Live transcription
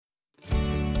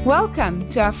Welcome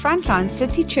to our Frontline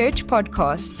City Church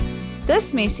podcast.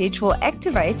 This message will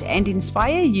activate and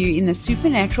inspire you in the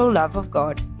supernatural love of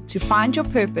God to find your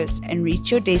purpose and reach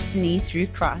your destiny through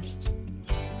Christ.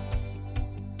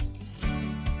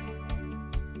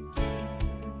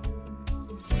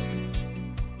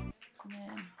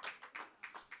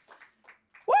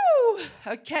 Woo!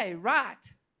 Okay,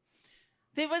 right.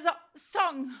 There was a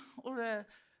song or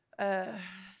a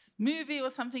movie or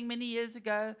something many years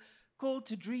ago called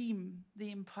To Dream, the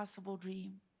Impossible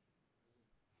Dream.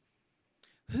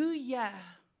 Who here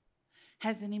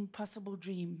has an impossible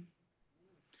dream?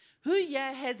 Who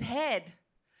here has had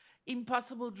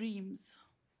impossible dreams?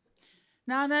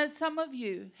 Now, I know some of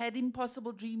you had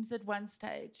impossible dreams at one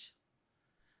stage,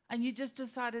 and you just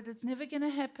decided it's never going to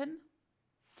happen.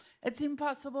 It's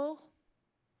impossible.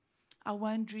 I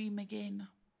won't dream again.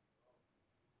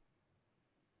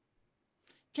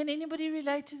 Can anybody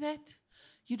relate to that?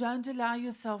 You don't allow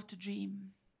yourself to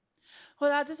dream.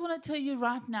 Well, I just want to tell you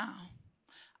right now,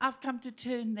 I've come to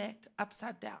turn that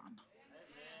upside down.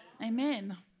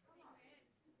 Amen.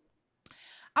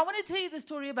 I want to tell you the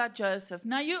story about Joseph.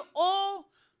 Now, you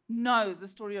all know the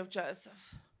story of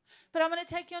Joseph, but I'm going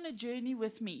to take you on a journey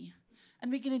with me,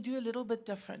 and we're going to do a little bit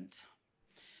different.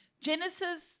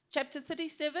 Genesis chapter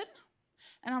 37,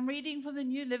 and I'm reading from the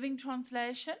New Living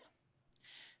Translation.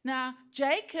 Now,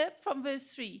 Jacob, from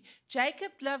verse 3,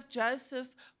 Jacob loved Joseph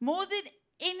more than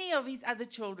any of his other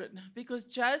children because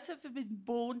Joseph had been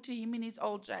born to him in his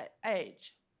old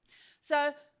age.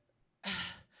 So,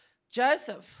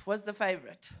 Joseph was the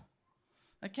favorite.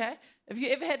 Okay? Have you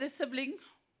ever had a sibling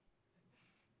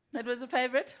that was a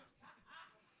favorite?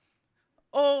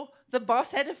 Or the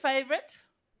boss had a favorite?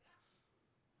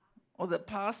 Or the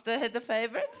pastor had the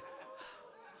favorite?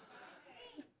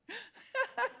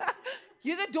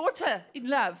 You're the daughter in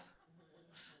love.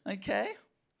 Okay?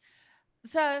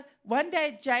 So one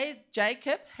day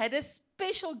Jacob had a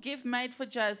special gift made for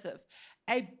Joseph,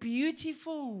 a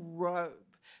beautiful robe.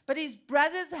 But his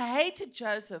brothers hated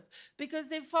Joseph because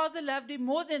their father loved him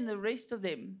more than the rest of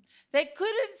them. They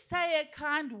couldn't say a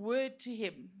kind word to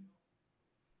him.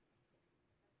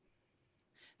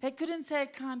 They couldn't say a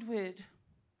kind word.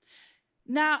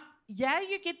 Now, yeah,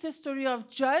 you get the story of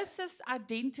Joseph's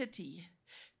identity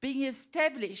being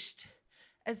established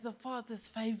as the father's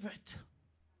favorite.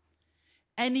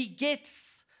 And he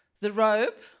gets the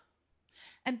robe,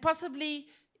 and possibly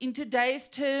in today's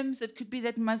terms, it could be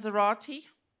that Maserati,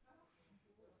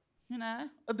 a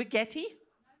Bugatti.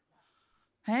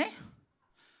 Hey?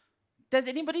 Does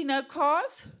anybody know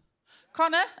cars?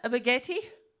 Connor, a Bugatti?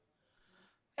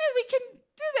 Hey, we can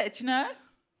do that,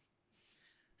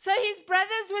 So his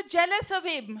brothers were jealous of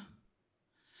him.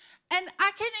 And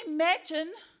I can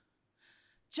imagine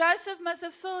Joseph must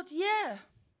have thought, yeah,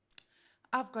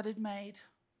 I've got it made.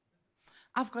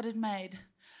 I've got it made.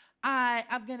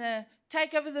 I'm going to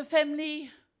take over the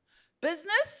family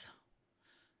business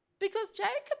because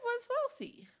Jacob was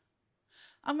wealthy.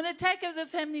 I'm going to take over the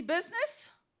family business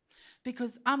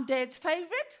because I'm Dad's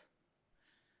favorite.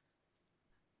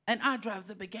 And I drove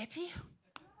the Bugatti.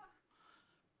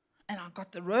 And I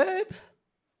got the robe.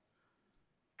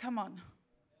 Come on.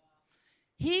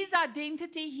 His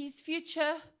identity, his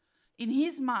future in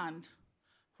his mind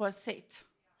was set.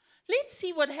 Let's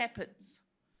see what happens.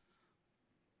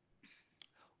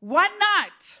 One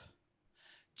night,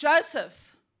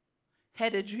 Joseph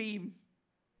had a dream.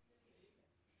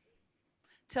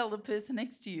 Tell the person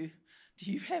next to you,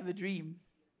 do you have a dream?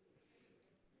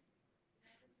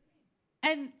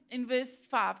 And in verse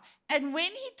 5, and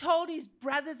when he told his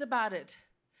brothers about it,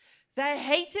 they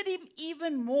hated him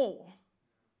even more.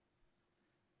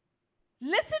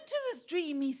 Listen to this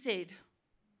dream, he said.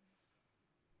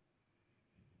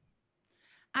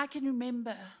 I can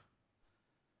remember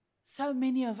so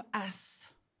many of us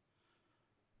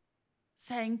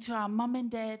saying to our mom and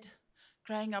dad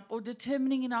growing up, or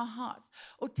determining in our hearts,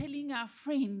 or telling our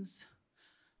friends,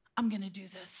 I'm going to do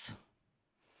this.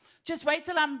 Just wait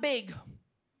till I'm big.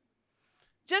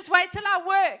 Just wait till I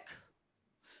work.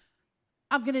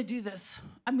 I'm going to do this.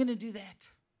 I'm going to do that.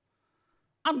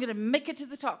 I'm going to make it to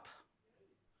the top.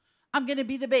 I'm going to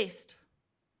be the best.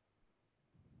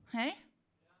 Hey?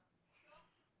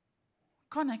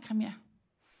 Connor, come here.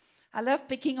 I love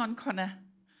picking on Connor.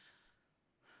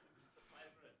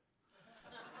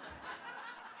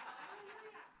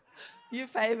 Your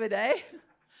favorite, eh?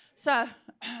 So,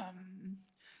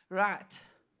 right.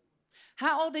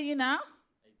 How old are you now?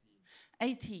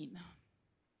 18.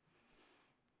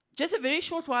 Just a very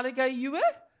short while ago, you were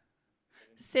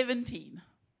 17.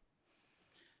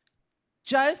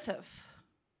 Joseph,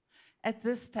 at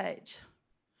this stage,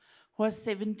 was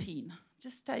 17.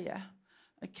 Just stay here.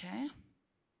 Okay.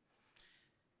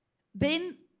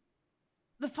 Then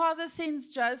the father sends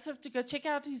Joseph to go check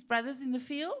out his brothers in the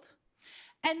field.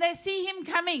 And they see him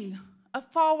coming a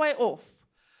far way off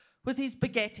with his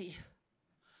spaghetti.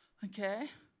 Okay.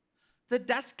 The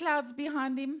dust clouds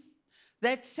behind him.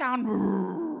 That sound.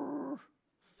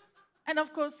 And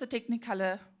of course, the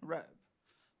Technicolor robe.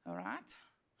 All right.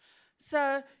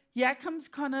 So here comes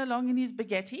Connor along in his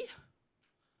spaghetti.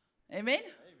 Amen?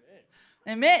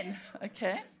 Amen.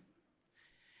 Okay.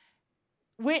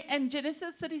 And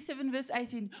Genesis 37, verse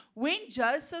 18, when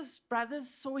Joseph's brothers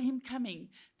saw him coming,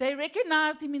 they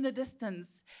recognized him in the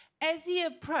distance. As he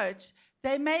approached,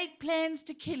 they made plans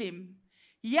to kill him.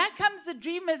 Here comes the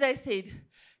dreamer, they said.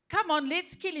 Come on,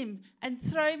 let's kill him and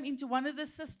throw him into one of the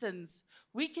cisterns.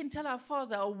 We can tell our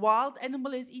father a wild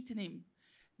animal has eaten him.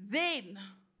 Then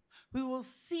we will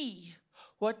see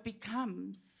what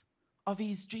becomes of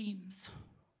his dreams.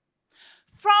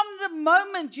 From the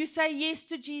moment you say yes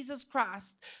to Jesus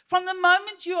Christ, from the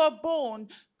moment you are born,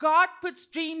 God puts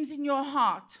dreams in your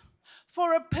heart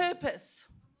for a purpose.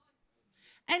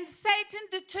 And Satan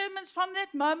determines from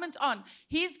that moment on,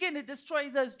 he's going to destroy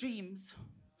those dreams.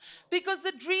 Because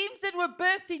the dreams that were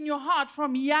birthed in your heart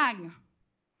from young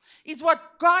is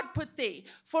what God put there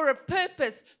for a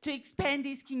purpose to expand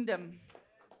his kingdom.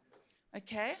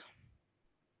 Okay?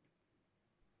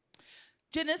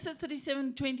 Genesis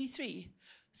 37:23.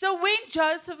 So when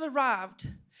Joseph arrived,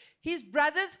 his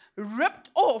brothers ripped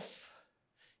off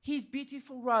his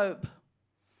beautiful robe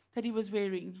that he was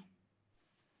wearing.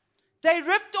 They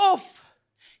ripped off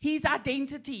his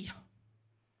identity.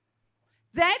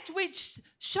 That which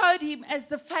showed him as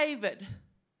the favored.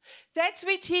 That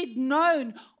which he'd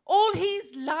known all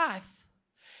his life.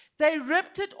 They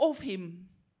ripped it off him.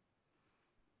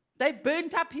 They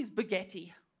burnt up his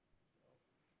spaghetti.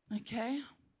 Okay?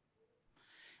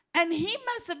 And he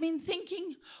must have been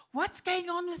thinking, what's going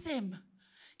on with him?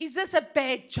 Is this a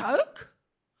bad joke?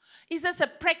 Is this a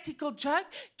practical joke?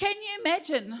 Can you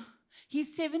imagine?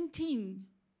 He's 17.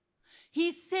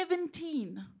 He's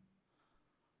 17.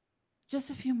 Just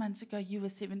a few months ago, you were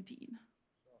 17.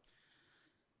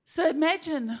 So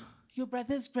imagine your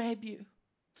brothers grab you.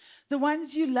 The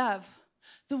ones you love.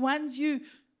 The ones you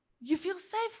feel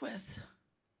safe with.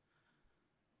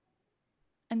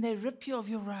 And they rip you of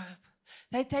your robe.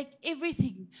 They take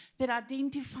everything that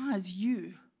identifies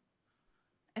you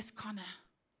as Connor.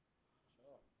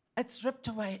 It's ripped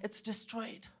away. It's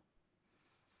destroyed.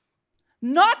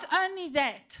 Not only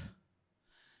that,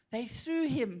 they threw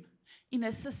him in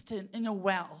a cistern, in a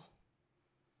well.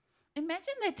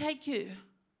 Imagine they take you.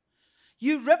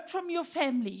 You ripped from your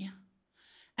family,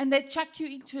 and they chuck you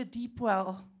into a deep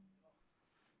well.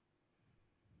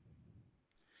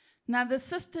 Now the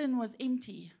cistern was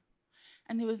empty.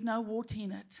 And there was no water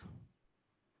in it.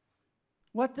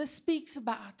 What this speaks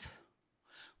about,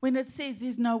 when it says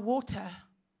there's no water,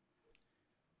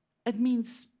 it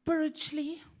means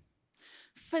spiritually,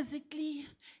 physically,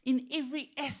 in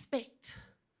every aspect.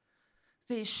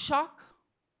 There's shock,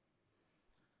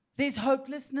 there's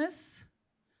hopelessness,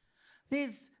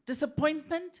 there's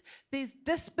disappointment, there's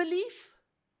disbelief.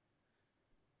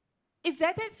 If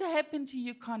that had to happen to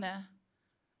you, Connor,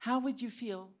 how would you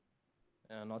feel?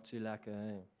 Not too lekker,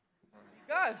 hey.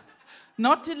 Go.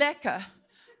 Not too lekker.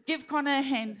 Give Connor a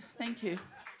hand. Thank you.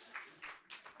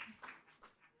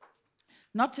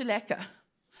 Not too lekker.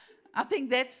 I think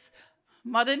that's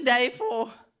modern day for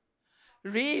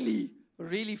really,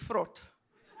 really fraught.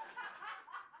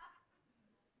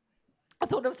 I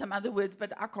thought of some other words,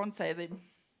 but I can't say them,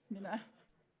 you know.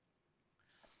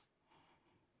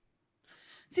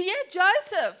 See, yeah,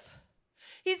 Joseph,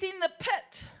 he's in the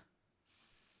pit.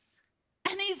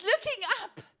 And he's looking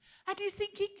up and he's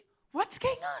thinking, what's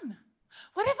going on?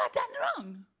 What have I done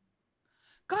wrong?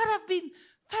 God, I've been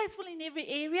faithful in every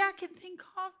area I can think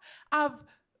of. I've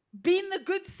been the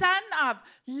good son. I've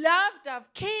loved.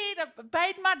 I've cared. I've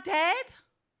obeyed my dad.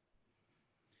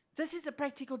 This is a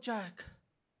practical joke.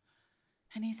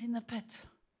 And he's in the pit.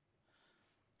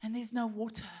 And there's no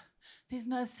water. There's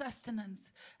no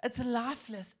sustenance. It's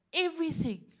lifeless.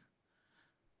 Everything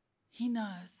he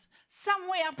knows.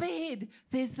 Somewhere up ahead,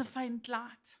 there's a faint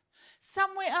light.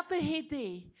 Somewhere up ahead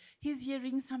there, he's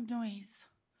hearing some noise.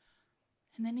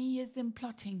 And then he hears them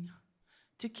plotting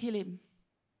to kill him.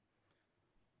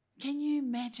 Can you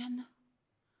imagine?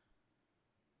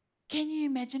 Can you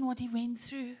imagine what he went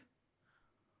through?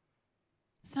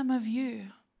 Some of you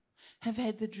have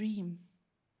had the dream.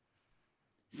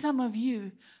 Some of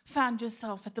you found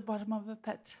yourself at the bottom of a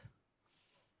pit.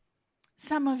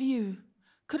 Some of you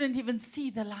couldn't even see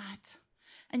the light,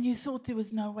 and you thought there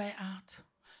was no way out.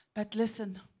 But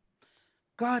listen,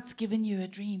 God's given you a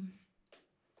dream.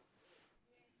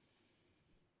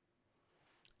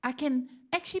 I can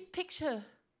actually picture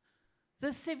the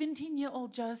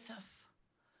 17-year-old Joseph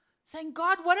saying,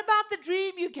 God, what about the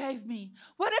dream you gave me?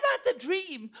 What about the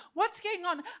dream? What's going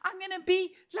on? I'm going to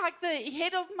be like the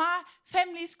head of my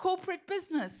family's corporate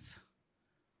business.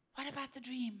 What about the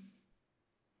dream?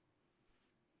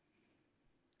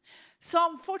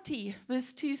 Psalm 40,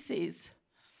 verse 2 says,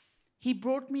 He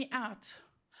brought me out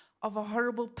of a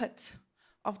horrible pit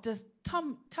of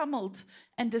tumult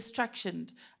and destruction,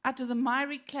 out of the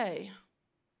miry clay.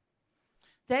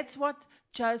 That's what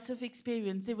Joseph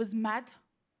experienced. There was mud.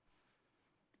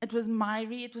 It was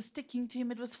miry. It was sticking to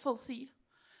him. It was filthy.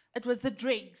 It was the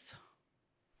dregs.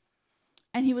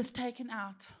 And he was taken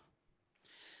out.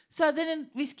 So then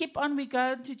we skip on. We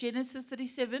go to Genesis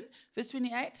 37, verse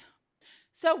 28.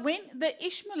 So when the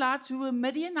Ishmaelites, who were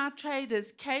Midianite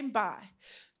traders, came by,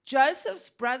 Joseph's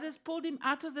brothers pulled him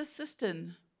out of the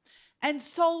cistern and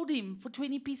sold him for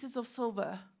 20 pieces of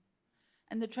silver.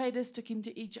 And the traders took him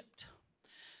to Egypt.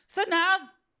 So now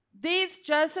there's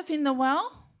Joseph in the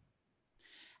well.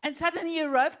 And suddenly a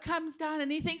rope comes down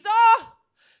and he thinks, oh,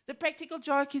 the practical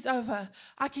joke is over.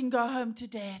 I can go home to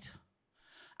Dad.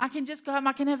 I can just go home.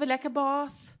 I can have a lekker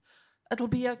bath. It'll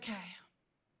be okay.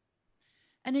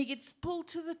 And he gets pulled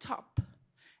to the top.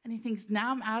 And he thinks, now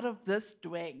I'm out of this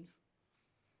dwang.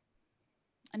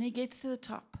 And he gets to the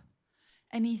top.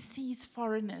 And he sees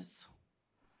foreigners.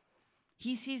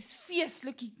 He sees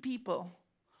fierce-looking people.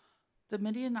 The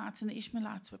Midianites and the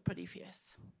Ishmaelites were pretty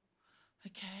fierce.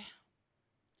 Okay.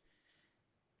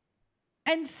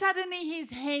 And suddenly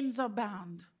his hands are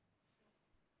bound.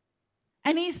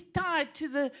 And he's tied to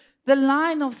the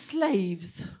line of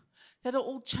slaves that are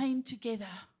all chained together.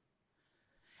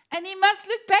 And he must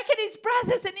look back at his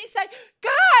brothers and he say,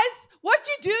 guys, what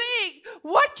you doing?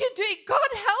 What you doing? God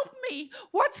help me.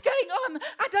 What's going on?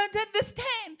 I don't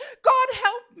understand. God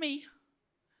help me.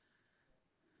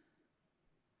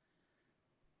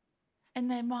 And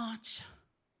they march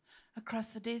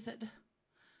across the desert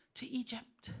to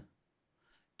Egypt,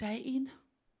 day in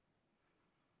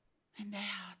and day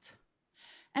out.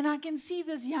 And I can see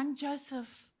this young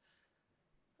Joseph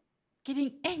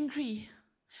getting angry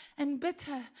and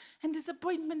bitter and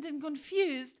disappointment and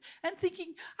confused and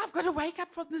thinking, I've got to wake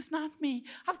up from this nightmare.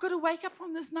 I've got to wake up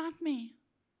from this nightmare.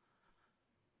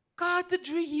 God, the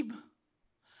dream.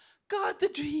 God, the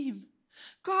dream.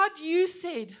 God, you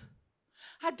said.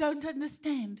 I don't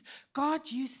understand.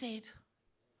 God, you said.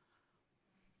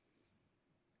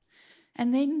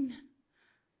 And then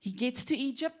he gets to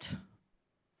Egypt.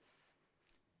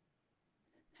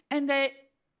 And they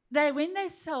when they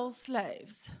sell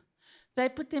slaves, they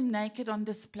put them naked on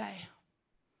display.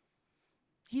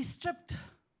 He's stripped.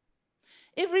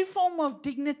 Every form of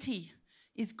dignity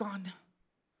is gone.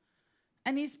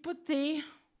 And he's put there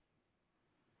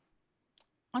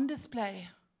on display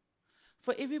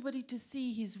for everybody to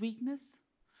see his weakness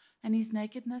and his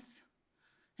nakedness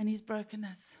and his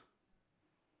brokenness.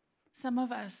 Some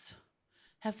of us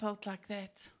have felt like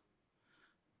that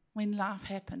when life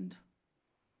happened.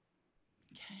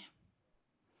 Okay.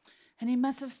 And he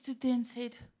must have stood there and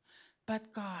said,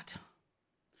 but God.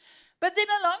 But then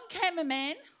along came a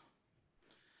man.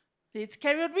 Let's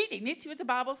carry on reading. Let's see what the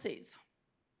Bible says.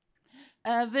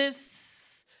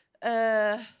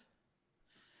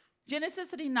 Genesis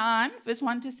 39, verse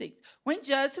 1 to 6. When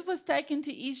Joseph was taken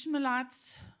to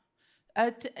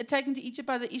taken to Egypt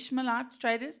by the Ishmaelite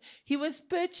traders, he was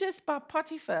purchased by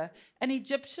Potiphar, an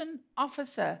Egyptian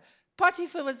officer.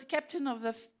 Potiphar was captain of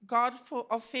the guard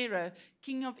of Pharaoh,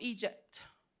 king of Egypt.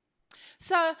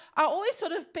 So I always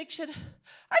sort of pictured,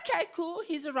 okay, cool,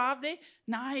 he's arrived there.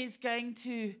 Now he's going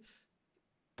to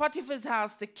Potiphar's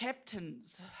house, the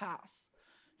captain's house.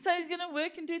 So he's going to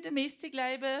work and do domestic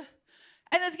labor.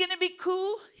 And it's going to be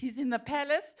cool. He's in the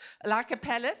palace, like a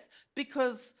palace,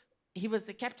 because he was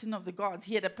the captain of the guards.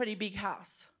 He had a pretty big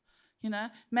house,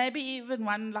 maybe even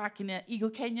one like in an Eagle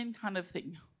Canyon kind of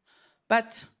thing.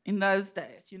 But in those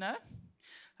days,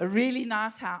 a really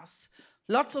nice house.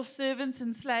 Lots of servants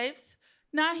and slaves.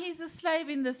 Now he's a slave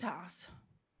in this house.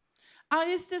 I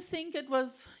used to think it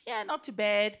was, not too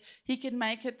bad. He can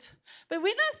make it. But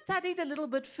when I studied a little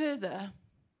bit further,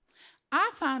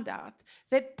 I found out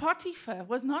that Potiphar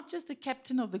was not just the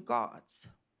captain of the guards.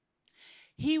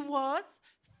 He was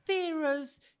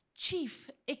Pharaoh's chief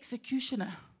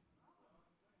executioner.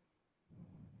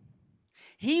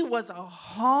 He was a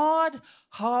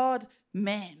hard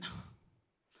man.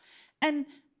 And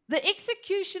the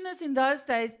executioners in those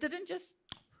days didn't just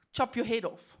chop your head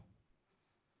off.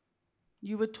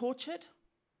 You were tortured,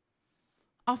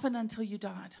 often until you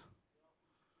died.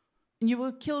 And you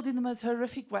were killed in the most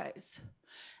horrific ways.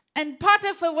 And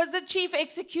Potiphar was the chief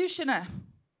executioner.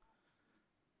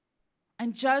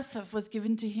 And Joseph was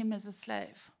given to him as a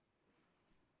slave.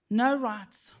 No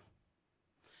rights.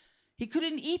 He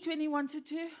couldn't eat when he wanted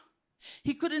to.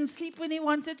 He couldn't sleep when he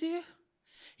wanted to.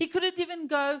 He couldn't even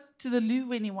go to the loo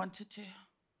when he wanted to.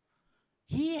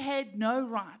 He had no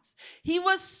rights. He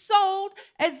was sold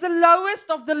as the lowest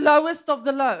of the lowest of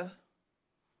the low.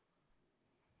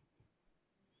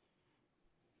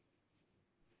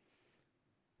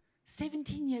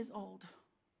 "17 years old.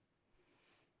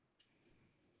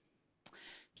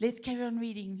 Let's carry on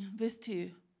reading. Verse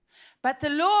 2. But the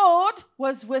Lord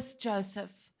was with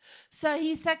Joseph. So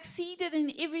he succeeded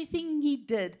in everything he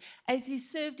did as he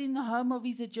served in the home of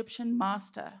his Egyptian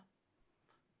master.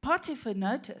 Potiphar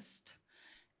noticed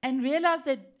and realized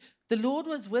that the Lord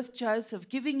was with Joseph,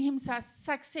 giving him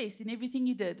success in everything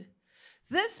he did.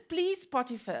 This pleased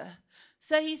Potiphar,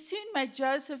 so he soon made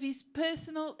Joseph his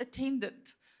personal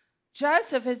attendant.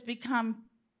 Joseph has become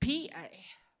PA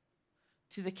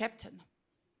to the captain.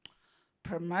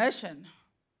 Promotion.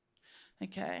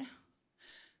 Okay.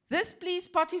 This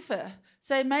pleased Potiphar,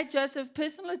 so he made Joseph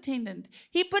personal attendant.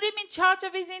 He put him in charge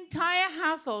of his entire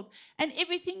household and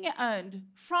everything he owned.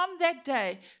 From that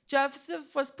day,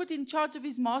 Joseph was put in charge of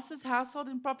his master's household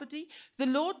and property. The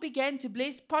Lord began to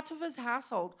bless Potiphar's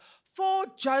household for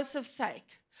Joseph's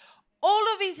sake.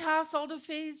 All of his household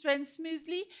affairs ran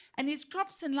smoothly, and his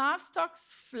crops and livestock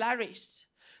flourished.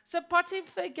 So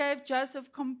Potiphar gave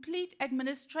Joseph complete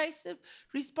administrative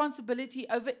responsibility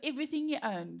over everything he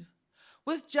owned.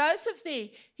 With Joseph there,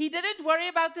 he didn't worry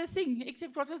about the thing,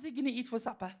 except what was he going to eat for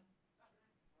supper.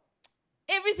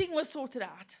 Everything was sorted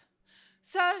out.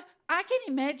 So I can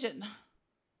imagine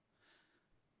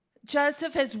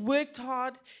Joseph has worked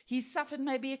hard. He's suffered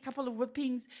maybe a couple of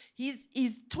whippings.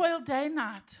 He's toiled day and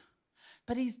night.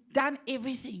 But he's done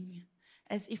everything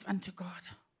as if unto God.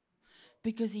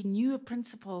 Because he knew a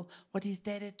principle, what his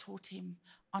dad had taught him.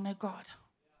 Honor God.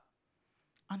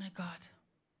 Honor God.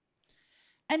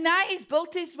 And now he's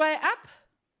built his way up.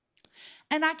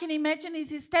 And I can imagine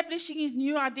he's establishing his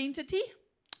new identity.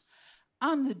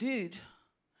 I'm the dude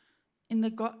in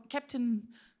the captain's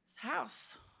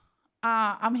house.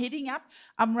 I'm heading up.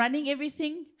 I'm running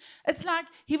everything. It's like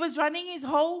he was running his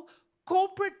whole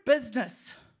corporate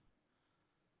business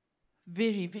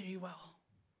very, very well.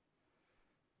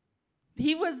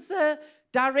 He was the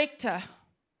director,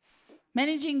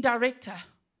 managing director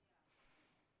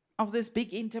of this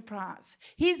big enterprise.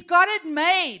 He's got it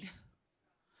made.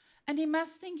 And he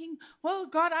must thinking, well,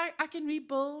 God, I can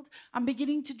rebuild. I'm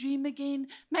beginning to dream again.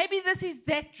 Maybe this is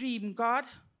that dream, God.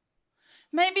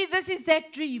 Maybe this is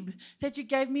that dream that you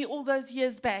gave me all those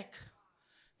years back.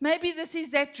 Maybe this is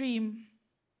that dream.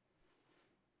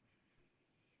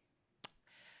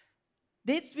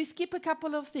 We skip a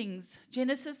couple of things.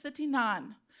 Genesis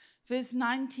 39, verse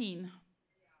 19.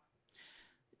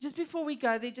 Just before we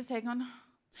go there, just hang on.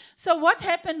 So what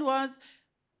happened was,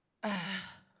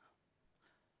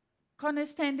 Connor,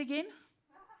 stand again.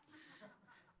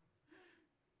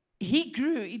 He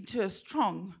grew into a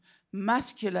strong,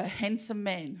 muscular, handsome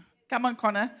man. Come on,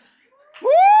 Connor.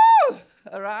 Woo!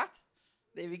 All right.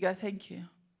 There we go. Thank you.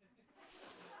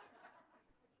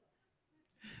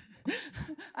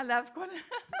 I love Connor.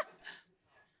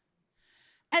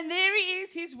 And there he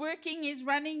is. He's working. He's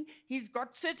running. He's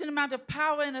got certain amount of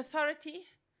power and authority.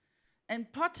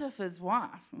 And Potiphar's wife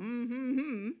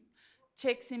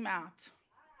checks him out.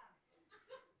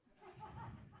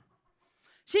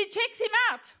 She checks him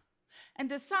out and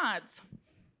decides,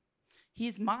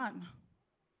 he's mine.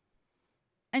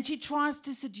 And she tries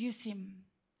to seduce him.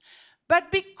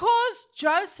 But because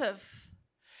Joseph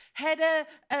had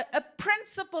a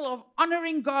principle of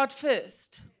honoring God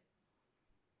first,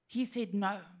 he said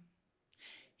no.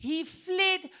 He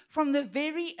fled from the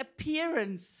very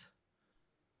appearance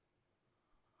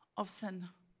of sin.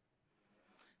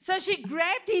 So she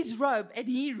grabbed his robe and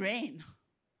he ran.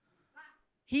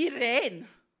 He ran.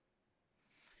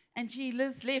 And she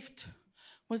was left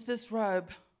with this robe.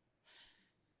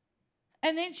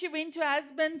 And then she went to her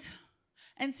husband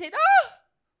and said, oh,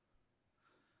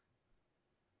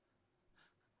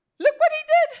 look what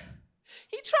he did.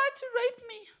 He tried to rape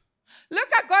me. Look,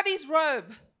 I got his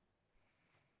robe.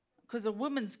 Because a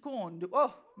woman scorned.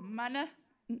 Oh, manna.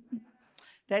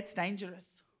 That's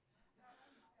dangerous.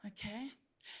 Okay?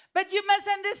 But you must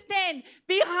understand,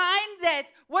 behind that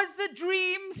was the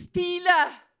dream stealer.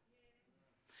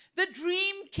 The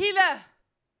dream killer.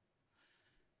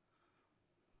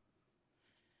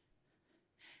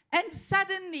 And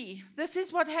suddenly, this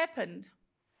is what happened.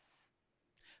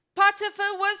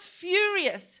 Potiphar was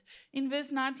furious in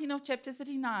verse 19 of chapter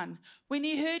 39 when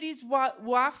he heard his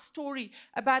wife's story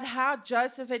about how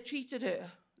Joseph had treated her.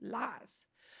 Lies.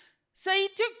 So he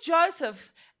took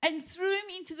Joseph and threw him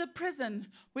into the prison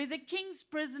where the king's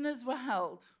prisoners were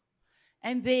held.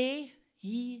 And there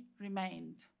he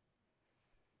remained.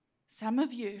 Some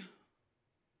of you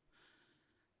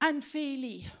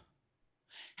unfairly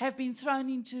have been thrown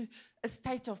into a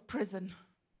state of prison,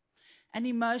 an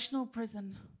emotional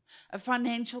prison, a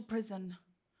financial prison,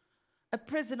 a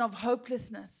prison of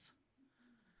hopelessness.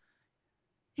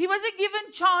 He wasn't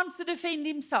given chance to defend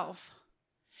himself.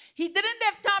 He didn't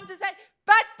have time to say,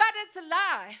 but it's a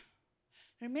lie.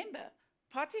 Remember,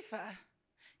 Potiphar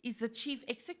is the chief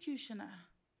executioner.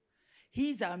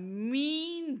 He's a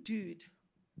mean dude.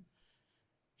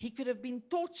 He could have been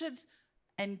tortured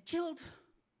and killed,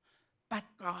 but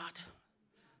God.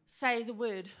 Say the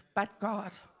word, but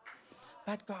God.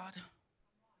 But God.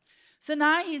 So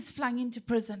now he's flung into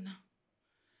prison,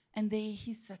 and there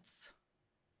he sits.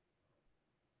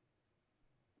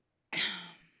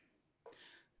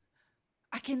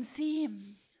 I can see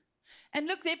him. And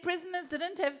look, the prisons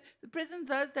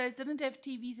those days didn't have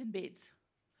TVs in beds.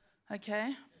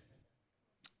 Okay?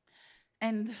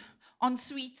 And en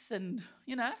suites and,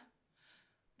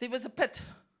 there was a pit,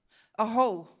 a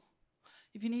hole,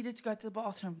 if you needed to go to the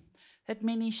bathroom, that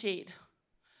many shared.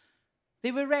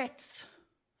 There were rats.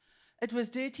 It was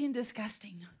dirty and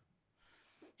disgusting.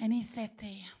 And he sat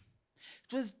there.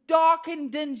 It was dark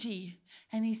and dingy,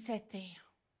 and he sat there.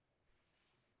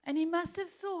 And he must have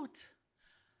thought,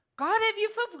 God, have you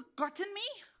forgotten me?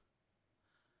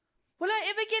 Will I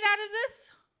ever get out of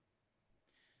this?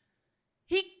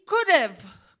 He could have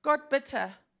got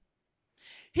bitter.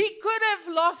 He could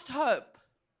have lost hope.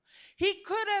 He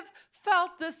could have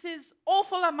felt this is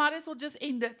awful, I might as well just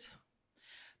end it.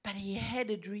 But he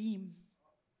had a dream.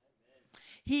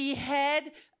 He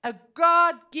had a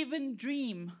God-given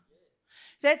dream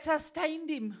that sustained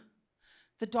him.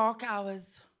 The dark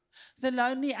hours, the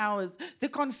lonely hours, the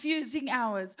confusing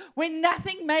hours, when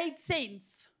nothing made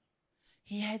sense.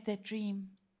 He had that dream.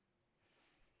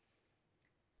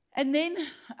 And then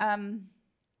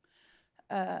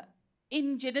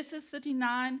in Genesis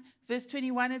 39, verse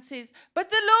 21, it says, but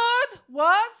the Lord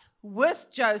was with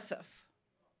Joseph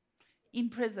in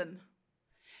prison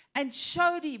and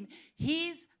showed him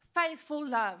his faithful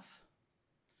love.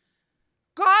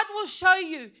 God will show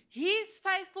you his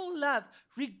faithful love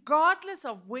regardless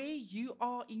of where you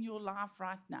are in your life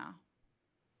right now.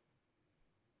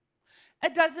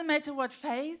 It doesn't matter what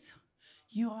phase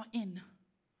you are in.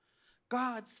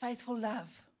 God's faithful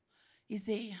love is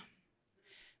there.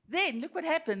 Then, look what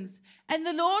happens. And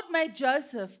the Lord made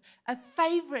Joseph a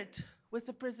favorite with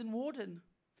the prison warden.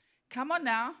 Come on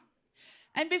now.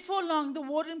 And before long, the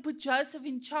warden put Joseph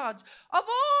in charge of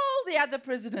all the other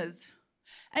prisoners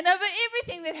and over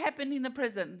everything that happened in the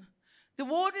prison. The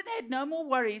warden had no more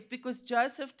worries because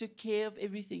Joseph took care of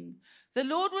everything. The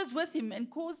Lord was with him and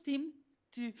caused him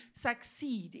to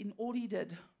succeed in all he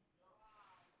did.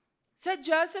 So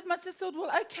Joseph must have thought,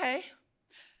 well, okay,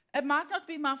 it might not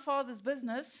be my father's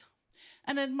business,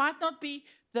 and it might not be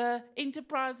the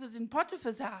enterprises in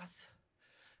Potiphar's house.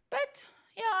 But,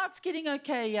 yeah, it's getting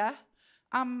okay, yeah.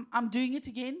 I'm doing it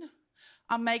again.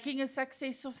 I'm making a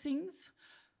success of things.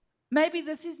 Maybe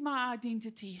this is my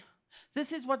identity.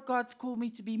 This is what God's called me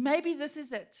to be. Maybe this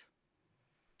is it.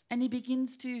 And he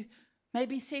begins to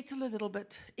maybe settle a little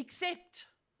bit, except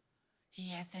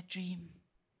he has that dream.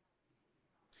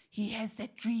 He has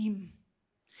that dream.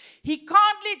 He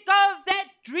can't let go of that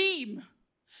dream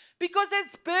because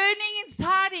it's burning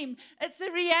inside him. It's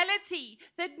a reality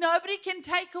that nobody can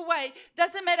take away.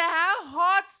 Doesn't matter how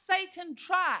hard Satan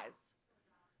tries.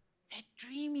 That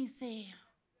dream is there.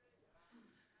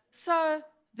 So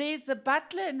there's the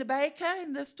butler and the baker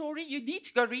in the story. You need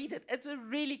to go read it. It's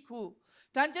really cool.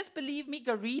 Don't just believe me,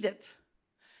 go read it.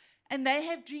 And they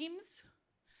have dreams,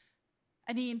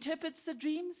 and he interprets the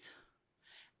dreams,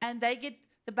 and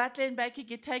the butler and baker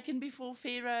get taken before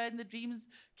Pharaoh, and the dreams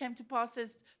came to pass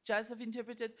as Joseph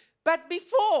interpreted. But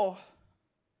before,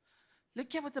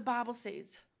 look at what the Bible says.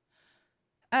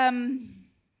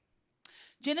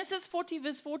 Genesis 40,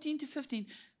 verse 14 to 15.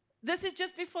 This is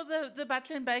just before the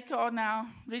butler and baker are now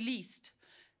released.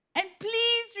 And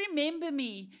please remember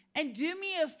me and do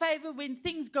me a favor when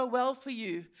things go well for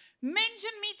you.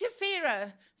 Mention me to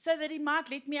Pharaoh so that he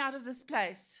might let me out of this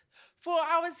place. For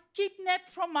I was kidnapped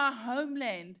from my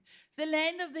homeland, the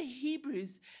land of the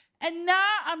Hebrews. And now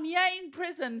I'm here in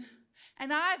prison,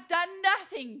 and I've done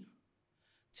nothing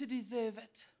to deserve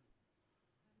it.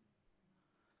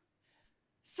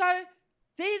 So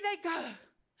there they go.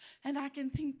 And I can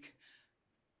think,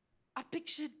 I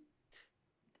pictured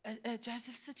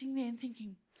Joseph sitting there and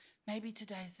thinking, maybe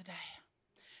today's the day.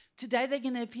 Today they're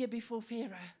going to appear before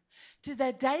Pharaoh.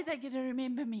 Today they're going to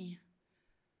remember me.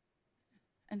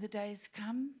 And the days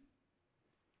come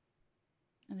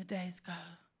and the days go.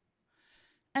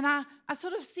 And I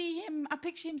sort of see him, I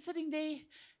picture him sitting there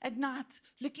at night,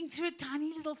 looking through a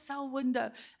tiny little cell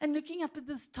window and looking up at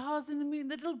the stars and the moon,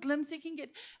 the little glimpse he can get.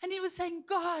 And he was saying,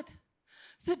 God,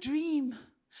 the dream,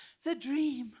 the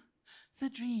dream, the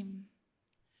dream.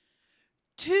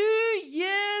 2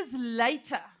 years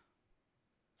later,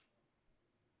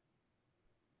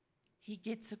 he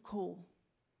gets a call.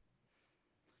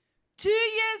 2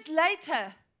 years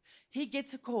later, he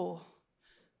gets a call.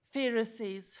 Pharaoh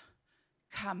says,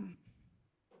 come.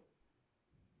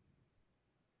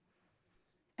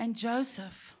 And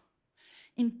Joseph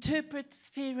interprets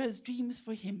Pharaoh's dreams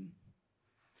for him.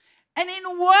 And in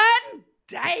one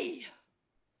day,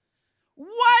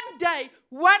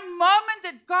 one moment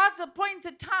at God's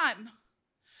appointed time,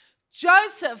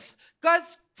 Joseph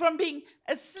goes from being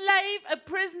a slave, a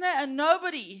prisoner, a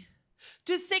nobody,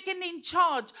 to second in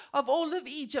charge of all of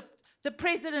Egypt, the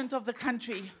president of the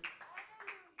country.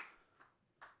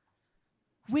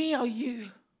 Where are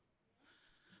you?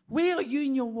 Where are you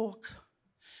in your walk?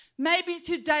 Maybe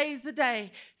today is the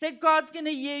day that God's going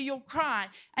to hear your cry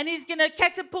and He's going to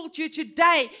catapult you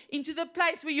today into the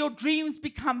place where your dreams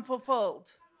become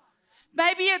fulfilled.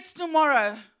 Maybe it's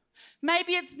tomorrow.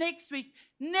 Maybe it's next week.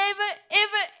 Never,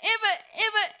 ever, ever,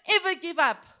 ever, ever give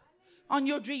up on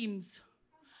your dreams.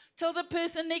 Tell the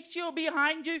person next to you or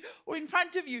behind you or in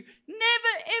front of you,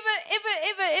 never, ever, ever,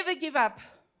 ever, ever give up.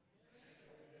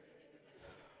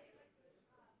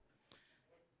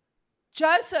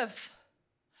 Joseph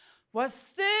was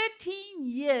 13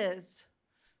 years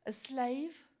a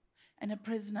slave and a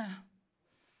prisoner.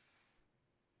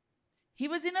 He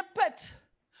was in a pit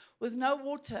with no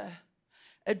water,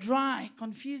 a dry,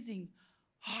 confusing,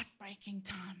 heartbreaking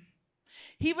time.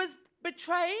 He was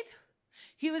betrayed.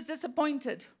 He was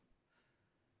disappointed.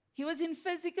 He was in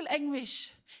physical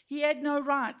anguish. He had no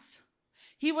rights.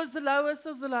 He was the lowest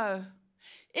of the low.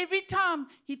 Every time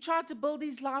he tried to build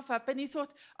his life up and he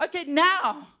thought, okay,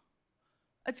 now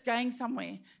it's going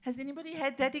somewhere. Has anybody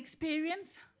had that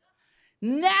experience?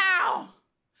 Now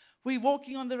we're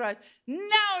walking on the road.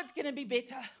 Now it's going to be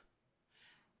better.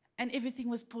 And everything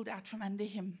was pulled out from under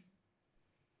him.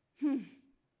 Then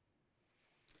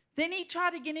he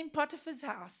tried again in Potiphar's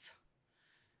house.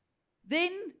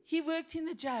 Then he worked in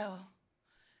the jail.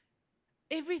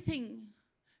 Everything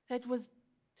that was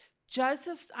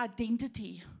Joseph's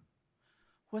identity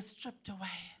was stripped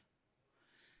away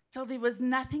till there was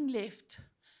nothing left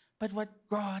but what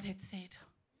God had said.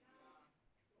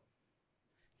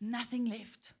 Nothing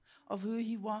left of who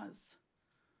he was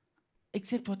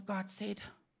except what God said.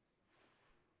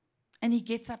 And he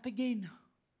gets up again.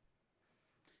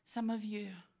 Some of you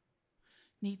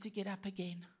need to get up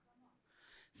again.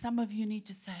 Some of you need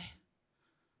to say,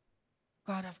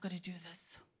 God, I've got to do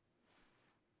this.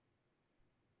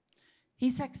 He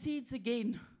succeeds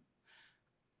again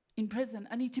in prison,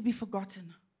 only to be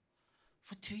forgotten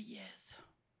for 2 years.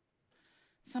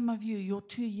 Some of you, your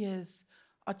 2 years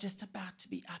are just about to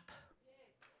be up.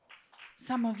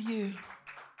 Some of you,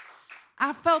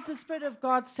 I felt the Spirit of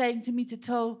God saying to me to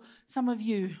tell some of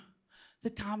you, the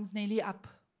time's nearly up.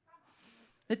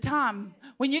 The time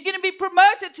when you're going to be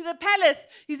promoted to the palace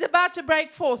is about to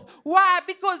break forth. Why?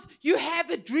 Because you have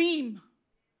a dream.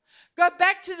 Go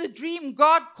back to the dream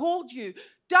God called you.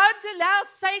 Don't allow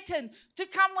Satan to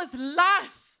come with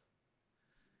life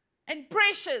and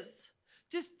pressures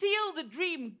to steal the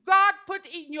dream God put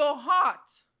in your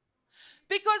heart.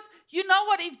 Because you know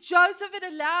what? If Joseph had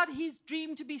allowed his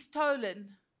dream to be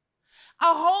stolen,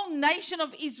 a whole nation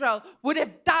of Israel would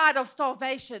have died of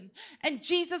starvation. And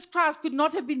Jesus Christ could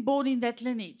not have been born in that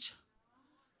lineage.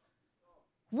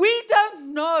 We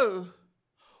don't know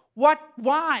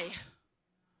why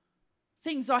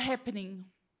things are happening.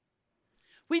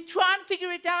 We try and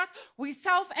figure it out. We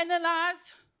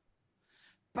self-analyze.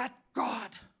 But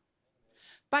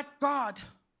God,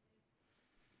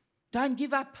 don't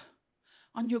give up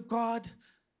on your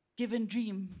God-given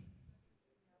dream.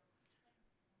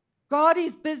 God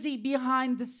is busy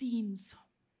behind the scenes.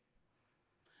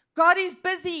 God is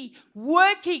busy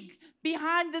working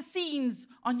behind the scenes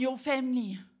on your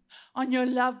family, on your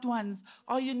loved ones,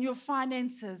 or in your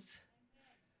finances.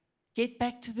 Get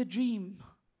back to the dream.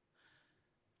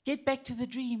 Get back to the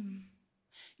dream.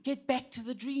 Get back to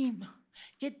the dream.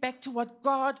 Get back to what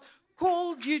God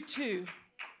called you to.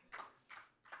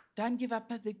 Don't give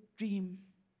up on the dream.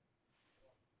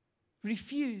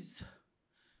 Refuse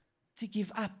to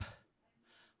give up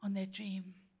on their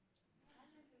dream.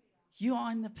 You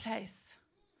are in the place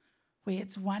where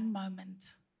it's one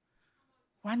moment.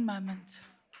 One moment.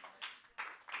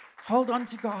 Hold on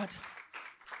to God.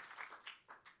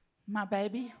 My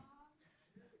baby.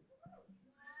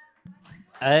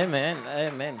 Amen.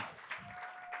 Amen.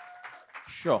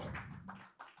 Sure.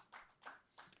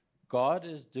 God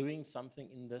is doing something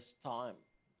in this time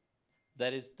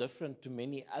that is different to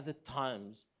many other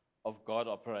times of God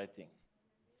operating.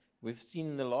 We've seen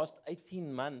in the last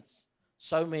 18 months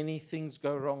so many things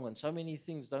go wrong and so many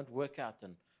things don't work out.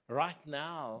 And right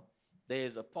now,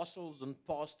 there's apostles and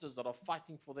pastors that are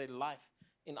fighting for their life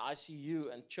in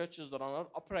ICU and churches that are not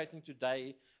operating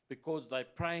today because they're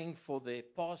praying for their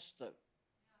pastor.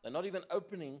 They're not even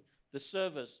opening the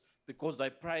service because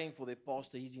they're praying for their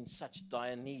pastor. He's in such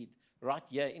dire need right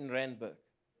here in Randburg.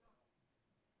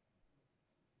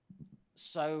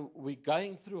 So we're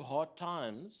going through hard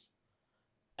times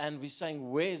and we're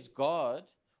saying, where's God?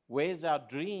 Where's our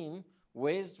dream?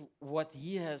 Where's what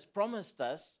He has promised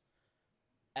us?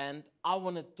 And I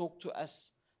want to talk to us,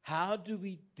 how do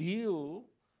we deal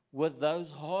with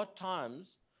those hard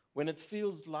times when it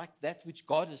feels like that which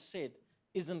God has said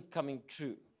isn't coming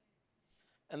true?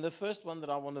 And the first one that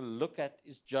I want to look at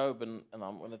is Job, and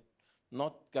I'm going to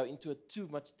not go into it too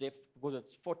much depth because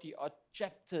it's 40-odd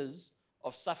chapters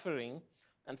of suffering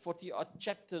and 40-odd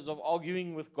chapters of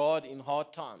arguing with God in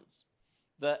hard times.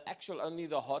 Only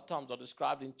the hard times are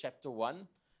described in chapter 1,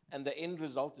 and the end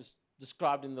result is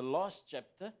described in the last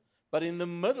chapter. But in the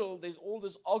middle, there's all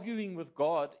this arguing with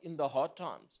God in the hard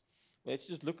times. Let's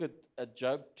just look at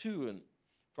Job 2 and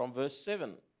from verse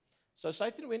 7. So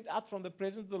Satan went out from the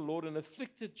presence of the Lord and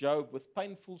afflicted Job with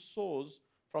painful sores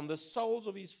from the soles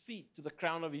of his feet to the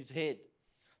crown of his head.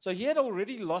 So he had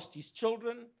already lost his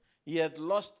children. He had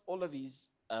lost all of his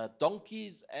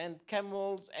donkeys and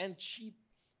camels and sheep.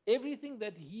 Everything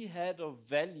that he had of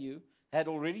value had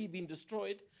already been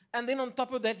destroyed. And then on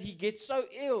top of that, he gets so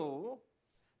ill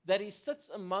that he sits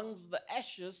amongst the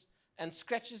ashes and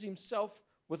scratches himself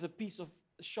with a piece of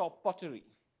sharp pottery.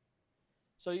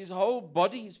 So his whole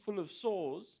body is full of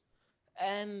sores,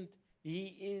 and he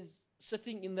is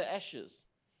sitting in the ashes.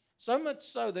 So much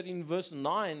so that in verse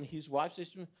 9, his wife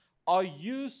says to him, "Are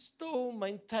you still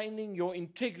maintaining your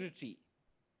integrity?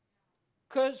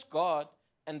 Curse God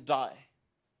and die.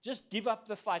 Just give up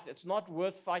the fight. It's not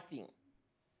worth fighting.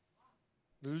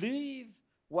 Leave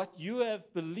what you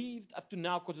have believed up to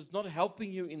now because it's not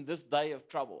helping you in this day of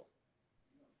trouble."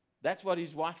 That's what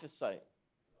his wife is saying.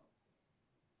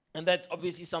 And that's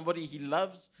obviously somebody he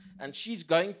loves, and she's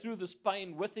going through this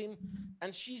pain with him,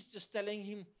 and she's just telling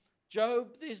him,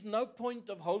 Job, there's no point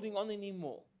of holding on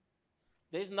anymore.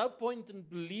 There's no point in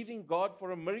believing God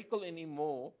for a miracle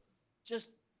anymore. Just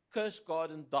curse God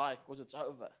and die because it's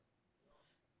over.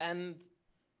 And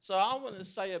so I want to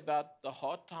say about the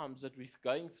hard times that we're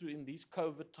going through in these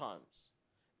COVID times.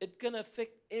 It can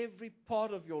affect every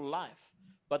part of your life,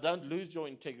 but don't lose your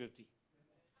integrity.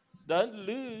 Don't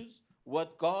lose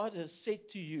what God has said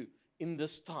to you in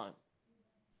this time.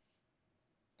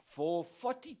 For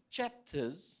 40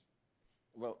 chapters,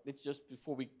 well, let's just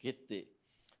before we get there.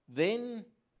 Then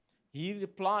he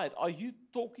replied, "Are you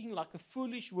talking like a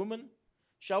foolish woman?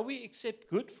 Shall we accept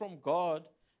good from God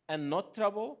and not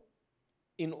trouble?"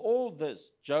 In all this,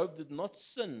 Job did not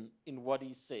sin in what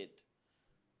he said.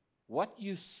 What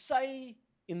you say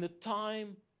in the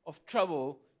time of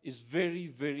trouble is very,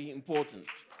 very important.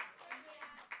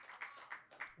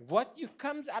 What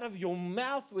comes out of your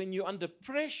mouth when you're under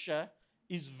pressure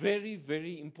is very,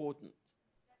 very important.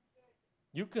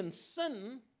 You can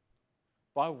sin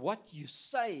by what you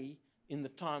say in the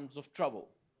times of trouble.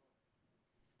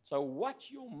 So watch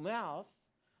your mouth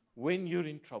when you're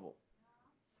in trouble.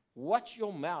 Watch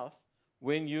your mouth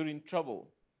when you're in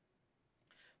trouble.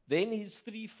 Then his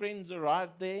 3 friends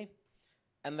arrived there,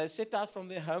 and they set out from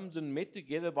their homes and met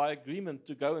together by agreement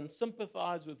to go and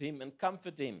sympathize with him and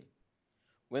comfort him.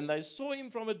 When they saw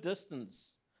him from a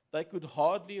distance, they could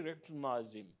hardly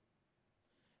recognize him.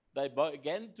 They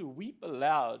began to weep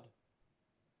aloud,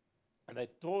 and they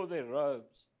tore their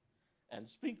robes and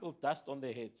sprinkled dust on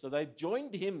their heads. So they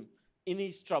joined him in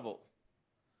his trouble.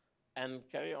 And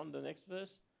carry on the next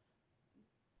verse.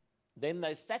 Then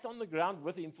they sat on the ground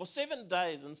with him for 7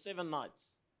 days and 7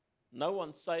 nights, no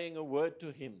one saying a word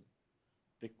to him,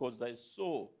 because they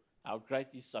saw how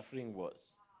great his suffering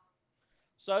was.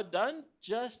 So don't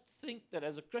just think that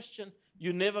as a Christian,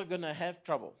 you're never going to have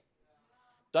trouble.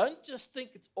 Don't just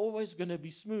think it's always going to be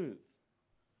smooth.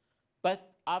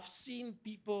 But I've seen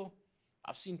people,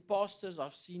 I've seen pastors,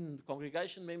 I've seen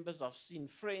congregation members, I've seen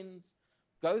friends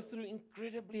go through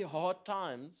incredibly hard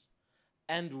times,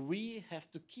 And we have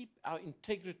to keep our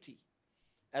integrity.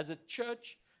 As a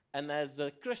church and as a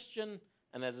Christian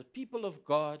and as a people of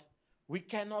God, we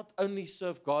cannot only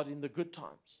serve God in the good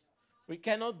times. We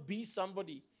cannot be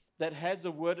somebody that has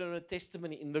a word and a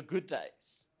testimony in the good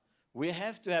days. We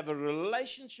have to have a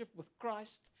relationship with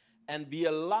Christ and be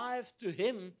alive to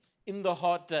Him in the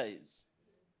hard days.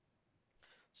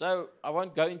 So I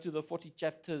won't go into the 40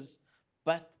 chapters,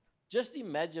 but just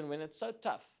imagine when it's so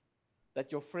tough that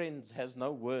your friends has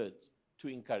no words to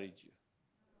encourage you.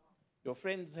 Your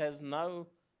friends has no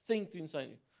thing to inside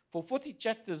you. For 40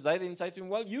 chapters, they then say to him,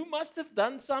 well, you must have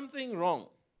done something wrong.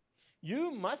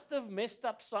 You must have messed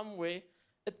up somewhere.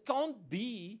 It can't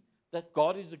be that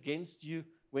God is against you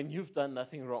when you've done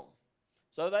nothing wrong.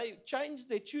 So they changed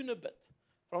their tune a bit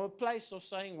from a place of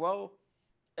saying, well,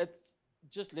 it's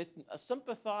just let me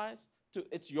sympathize to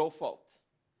it's your fault.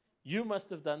 You must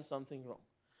have done something wrong.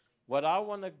 What I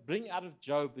want to bring out of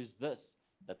Job is this,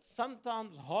 that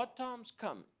sometimes hard times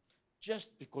come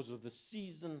just because of the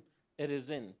season it is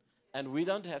in. And we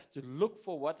don't have to look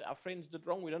for what our friends did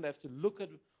wrong. We don't have to look at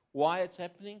why it's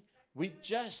happening. We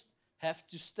just have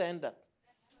to stand up.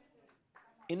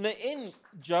 In the end,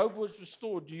 Job was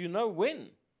restored. Do you know when?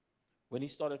 When he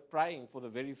started praying for the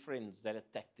very friends that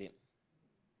attacked him.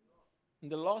 In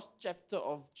the last chapter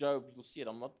of Job, you'll see it.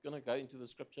 I'm not going to go into the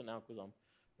scripture now because I'm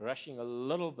rushing a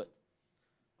little bit.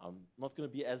 I'm not going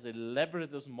to be as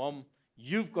elaborate as Mom.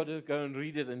 You've got to go and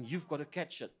read it and you've got to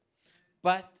catch it.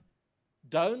 But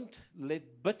don't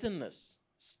let bitterness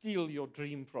steal your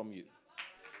dream from you.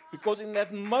 Because in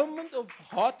that moment of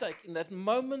heartache, in that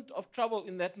moment of trouble,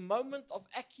 in that moment of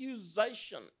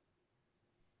accusation,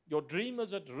 your dream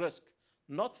is at risk,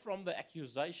 not from the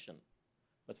accusation,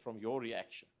 but from your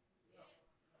reaction.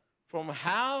 From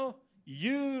how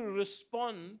you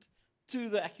respond to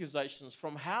the accusations,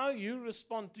 from how you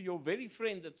respond to your very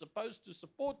friends that's supposed to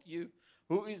support you,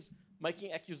 who is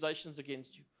making accusations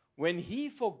against you. When he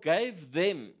forgave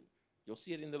them, you'll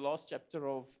see it in the last chapter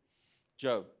of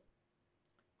Job,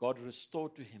 God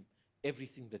restored to him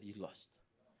everything that he lost.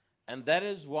 And that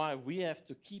is why we have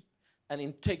to keep an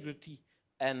integrity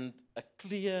and a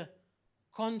clear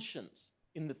conscience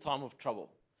in the time of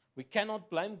trouble. We cannot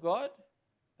blame God.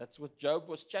 That's what Job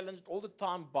was challenged all the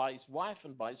time by his wife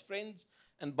and by his friends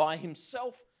and by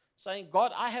himself, saying,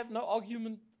 God, I have no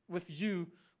argument with you,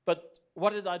 but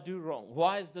what did I do wrong?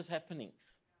 Why is this happening?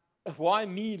 Why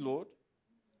me, Lord?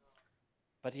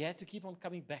 But he had to keep on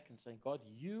coming back and saying, God,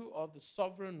 you are the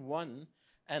sovereign one,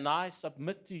 and I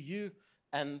submit to you,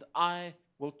 and I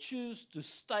will choose to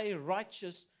stay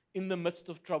righteous in the midst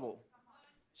of trouble.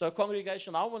 So,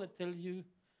 congregation, I want to tell you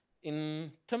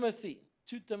in Timothy,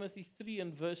 2 Timothy 3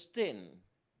 and verse 10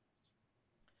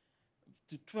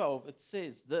 to 12, it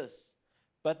says this,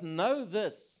 but know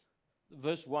this,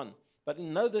 verse 1, but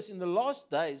know this, in the last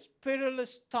days,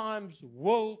 perilous times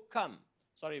will come.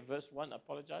 Sorry, verse 1, I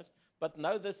apologize. But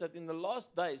know this, that in the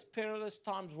last days, perilous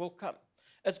times will come.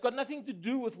 It's got nothing to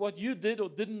do with what you did or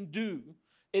didn't do.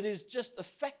 It is just a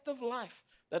fact of life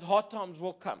that hard times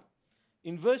will come.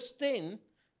 In verse 10,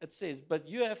 it says, but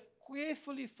you have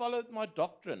carefully followed my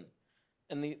doctrine.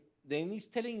 And then he's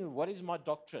telling you, what is my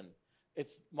doctrine?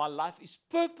 It's my life is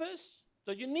purpose.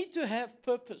 So you need to have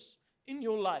purpose in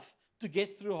your life to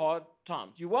get through hard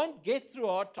times. You won't get through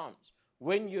hard times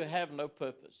when you have no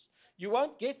purpose. You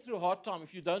won't get through hard times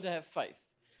if you don't have faith.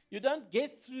 You don't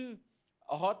get through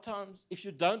hard times if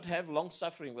you don't have long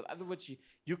suffering. In other words,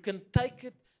 you can take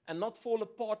it and not fall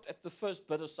apart at the first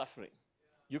bit of suffering.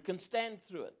 You can stand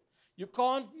through it. You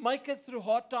can't make it through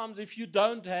hard times if you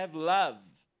don't have love.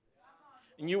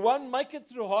 And you won't make it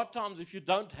through hard times if you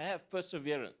don't have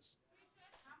perseverance.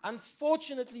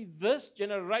 Unfortunately, this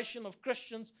generation of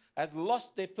Christians has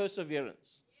lost their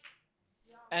perseverance.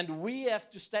 And we have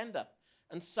to stand up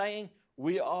and saying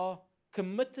we are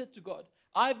committed to God.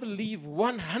 I believe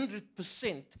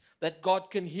 100% that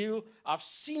God can heal. I've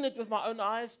seen it with my own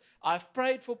eyes. I've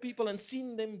prayed for people and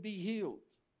seen them be healed.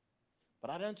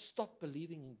 But I don't stop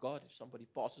believing in God if somebody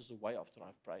passes away after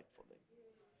I've prayed for them.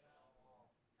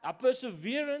 Our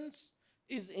perseverance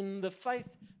is in the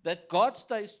faith that God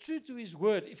stays true to His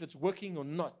word if it's working or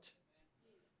not.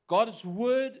 God's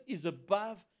word is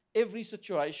above every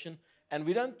situation, and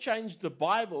we don't change the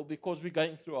Bible because we're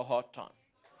going through a hard time.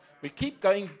 We keep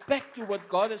going back to what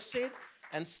God has said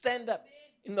and stand up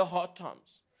in the hard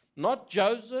times. Not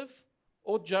Joseph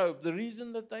or Job, the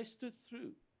reason that they stood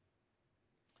through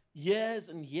years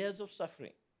and years of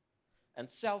suffering and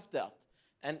self-doubt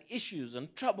and issues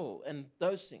and trouble and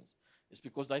those things is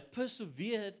because they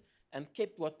persevered and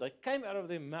kept what they came out of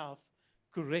their mouth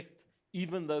correct,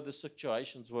 even though the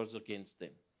situations was against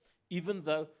them. even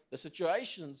though the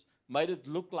situations made it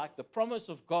look like the promise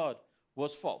of God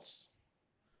was false,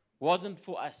 wasn't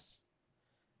for us.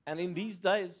 And in these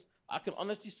days, I can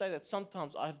honestly say that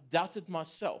sometimes I've doubted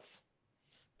myself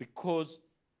because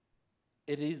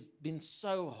it has been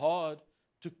so hard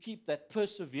to keep that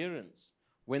perseverance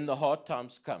when the hard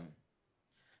times come.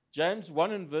 James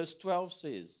 1 and verse 12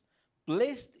 says,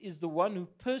 "Blessed is the one who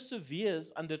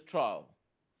perseveres under trial,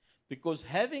 because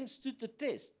having stood the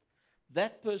test,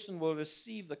 that person will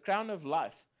receive the crown of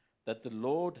life that the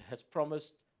Lord has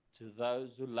promised to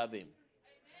those who love him."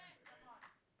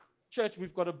 Church,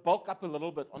 we've got to bulk up a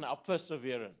little bit on our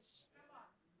perseverance.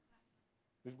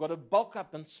 We've got to bulk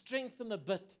up and strengthen a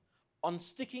bit on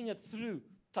sticking it through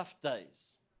tough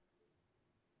days.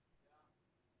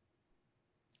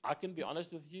 I can be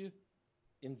honest with you,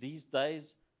 in these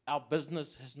days, our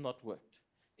business has not worked.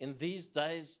 In these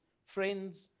days,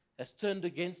 friends has turned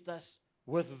against us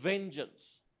with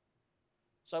vengeance.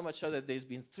 So much so that there's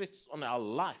been threats on our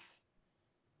life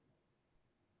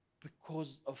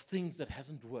because of things that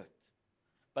hasn't worked.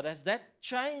 But has that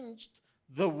changed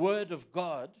the word of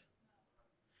God?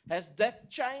 Has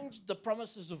that changed the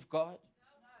promises of God?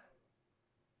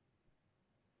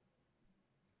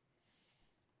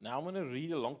 Now I'm going to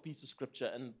read a long piece of scripture,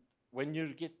 and when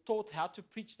you get taught how to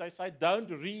preach, they say, don't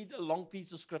read a long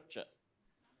piece of scripture.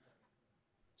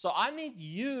 So I need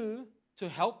you to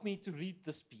help me to read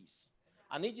this piece.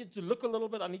 I need you to look a little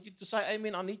bit. I need you to say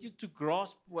amen. I need you to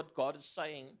grasp what God is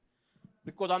saying,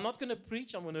 because I'm not going to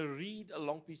preach. I'm going to read a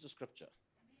long piece of scripture.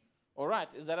 All right,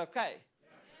 is that okay?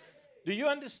 Do you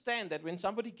understand that when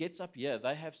somebody gets up here,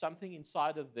 they have something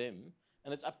inside of them,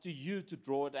 and it's up to you to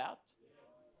draw it out?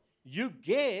 You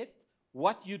get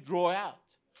what you draw out.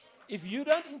 If you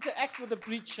don't interact with the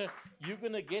preacher, you're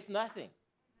going to get nothing.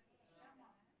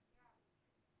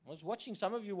 I was watching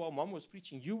some of you while Mom was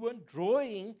preaching. You weren't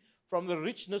drawing from the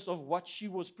richness of what she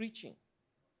was preaching.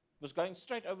 It was going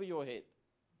straight over your head.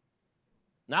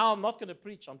 Now I'm not going to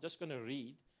preach. I'm just going to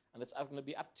read. And it's going to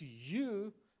be up to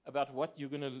you about what you're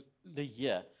going to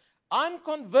hear. I'm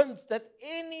convinced that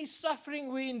any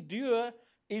suffering we endure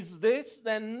is less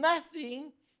than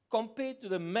nothing compared to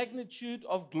the magnitude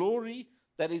of glory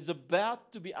that is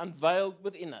about to be unveiled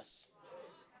within us.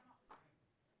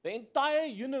 The entire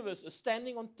universe is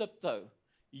standing on tiptoe,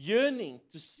 yearning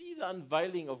to see the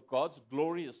unveiling of God's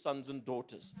glorious sons and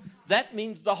daughters. That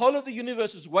means the whole of the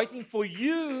universe is waiting for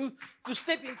you to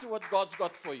step into what God's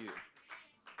got for you.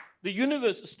 The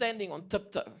universe is standing on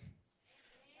tiptoe.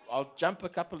 I'll jump a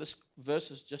couple of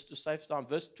verses just to save time.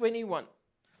 Verse 21.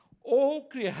 All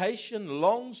creation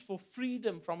longs for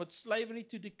freedom from its slavery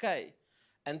to decay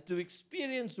and to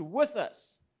experience with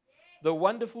us the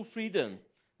wonderful freedom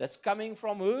that's coming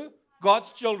from who?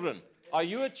 God's children. Are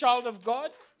you a child of God?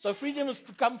 So freedom is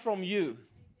to come from you.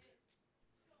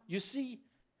 You see,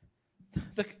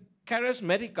 the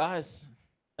charismatic guys,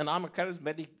 and I'm a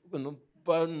charismatic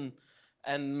bone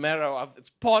and marrow,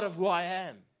 it's part of who I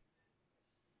am,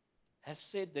 has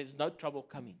said there's no trouble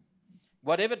coming.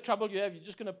 Whatever trouble you have, you're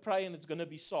just going to pray and it's going to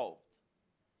be solved.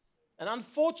 And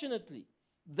unfortunately,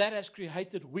 that has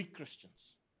created weak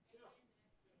Christians.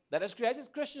 That has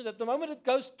created Christians that the moment it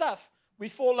goes tough, we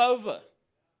fall over.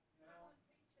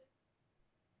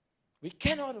 We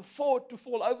cannot afford to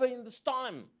fall over in this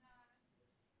time.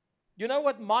 You know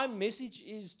what my message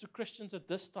is to Christians at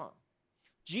this time?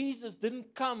 Jesus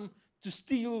didn't come to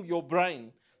steal your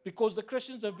brain, because the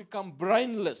Christians have become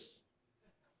brainless.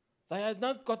 They have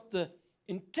not got the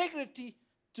integrity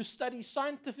to study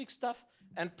scientific stuff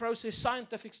and process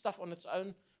scientific stuff on its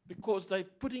own, because they're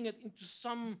putting it into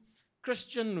some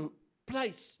Christian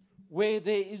place where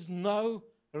there is no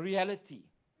reality.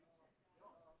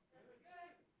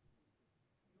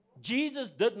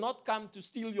 Jesus did not come to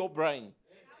steal your brain.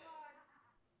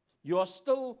 You are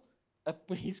still,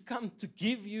 he's come to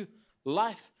give you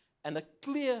life and a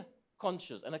clear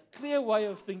conscience and a clear way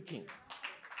of thinking.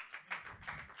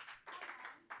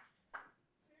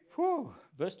 Whew,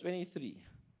 verse 23.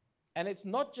 And it's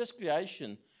not just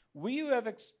creation. We who have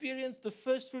experienced the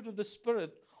first fruit of the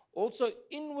Spirit also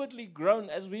inwardly groan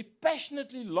as we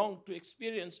passionately long to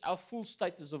experience our full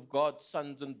status of God's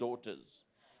sons and daughters,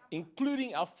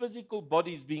 including our physical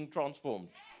bodies being transformed.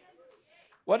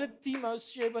 What did Timo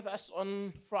share with us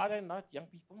on Friday night, young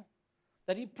people?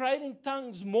 That he prayed in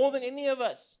tongues more than any of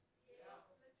us.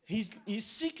 His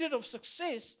secret of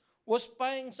success was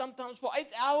praying sometimes for 8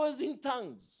 hours in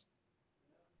tongues.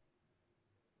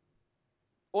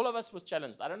 All of us was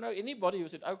challenged. I don't know anybody who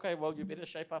said, okay, well, you better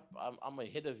shape up. I'm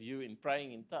ahead of you in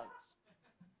praying in tongues.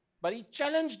 But he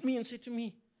challenged me and said to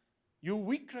me, You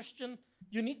weak Christian,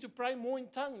 you need to pray more in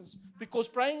tongues, because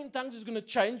praying in tongues is going to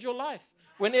change your life.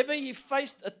 Whenever he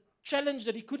faced a challenge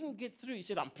that he couldn't get through, he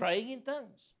said, I'm praying in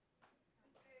tongues.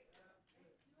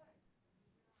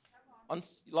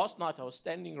 Last night, I was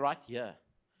standing right here,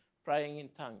 praying in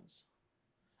tongues.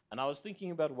 And I was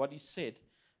thinking about what he said.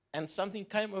 And something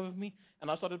came over me, and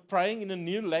I started praying in a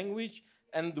new language,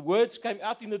 and the words came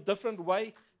out in a different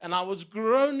way, and I was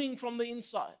groaning from the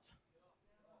inside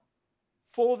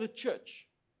for the church,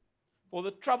 for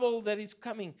the trouble that is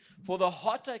coming, for the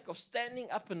heartache of standing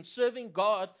up and serving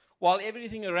God while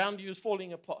everything around you is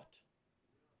falling apart.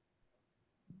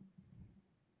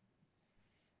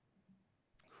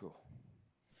 Cool.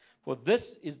 For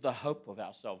this is the hope of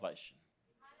our salvation.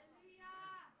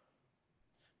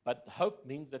 But hope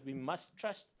means that we must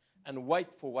trust and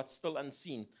wait for what's still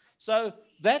unseen. So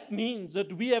that means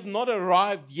that we have not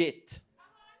arrived yet.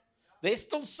 There's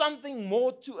still something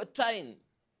more to attain.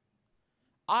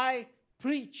 I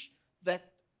preach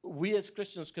that we as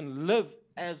Christians can live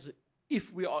as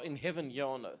if we are in heaven here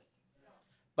on earth.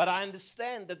 But I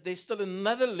understand that there's still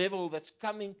another level that's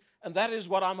coming, and that is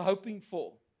what I'm hoping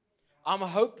for. I'm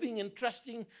hoping and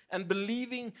trusting and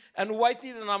believing and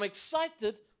waiting, and I'm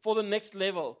excited for the next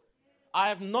level. I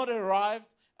have not arrived,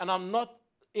 and I'm not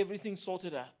everything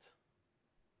sorted out.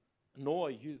 Nor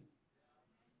are you.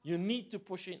 You need to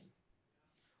push in.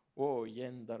 Oh,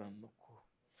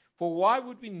 for why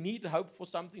would we need hope for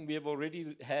something we have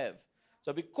already have?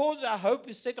 So because our hope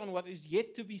is set on what is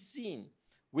yet to be seen,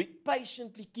 we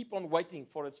patiently keep on waiting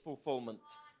for its fulfillment.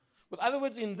 With other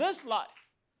words, in this life,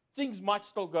 things might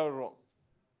still go wrong.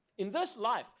 In this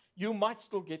life, you might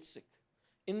still get sick.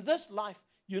 In this life,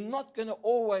 you're not going to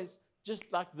always, just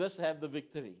like this, have the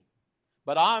victory.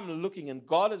 But I'm looking, and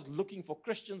God is looking for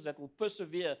Christians that will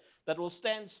persevere, that will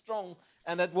stand strong,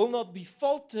 and that will not be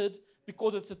faltered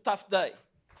because it's a tough day.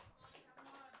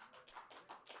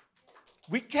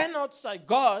 We cannot say,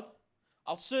 God,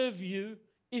 I'll serve you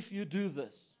if you do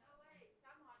this.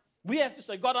 We have to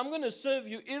say, God, I'm going to serve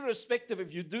you irrespective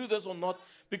if you do this or not,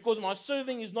 because my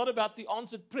serving is not about the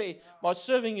answered prayer. My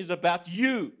serving is about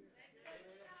you.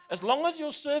 As long as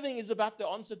your serving is about the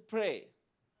answered prayer,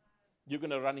 you're going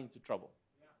to run into trouble.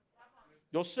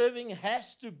 Your serving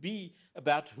has to be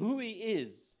about who He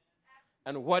is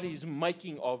and what He's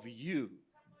making of you.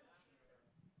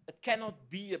 It cannot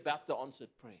be about the answered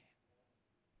prayer.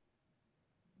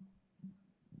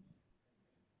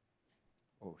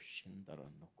 Oh,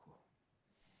 Shindaranoko.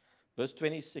 Verse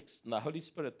 26, the Holy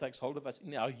Spirit takes hold of us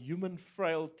in our human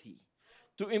frailty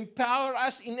to empower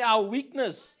us in our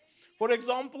weakness. For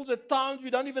example, at times we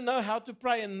don't even know how to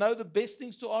pray and know the best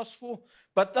things to ask for,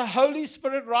 but the Holy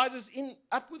Spirit rises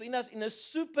up within us in a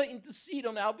super intercede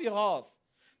on our behalf,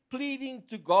 pleading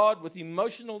to God with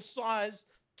emotional sighs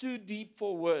too deep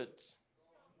for words.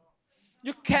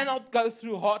 You cannot go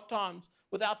through hard times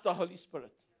without the Holy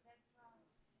Spirit.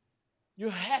 You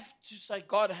have to say,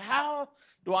 God, how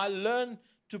do I learn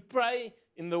to pray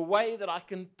in the way that I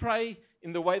can pray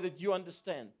in the way that you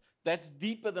understand? That's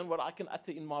deeper than what I can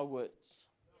utter in my words.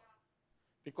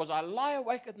 Because I lie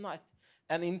awake at night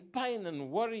and in pain and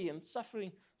worry and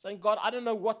suffering, saying, God, I don't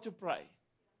know what to pray.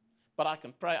 But I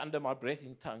can pray under my breath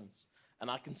in tongues, and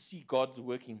I can see God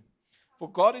working.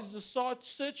 For God is the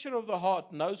searcher of the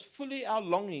heart, knows fully our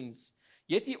longings,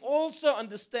 yet He also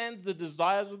understands the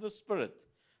desires of the Spirit,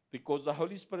 because the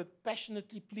Holy Spirit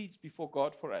passionately pleads before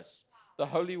God for us, the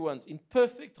holy ones, in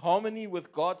perfect harmony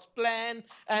with God's plan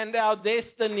and our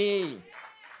destiny.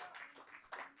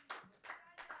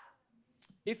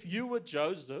 If you were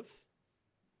Joseph,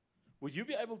 would you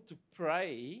be able to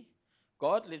pray,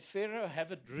 God, let Pharaoh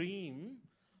have a dream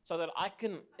so that I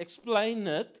can explain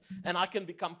it and I can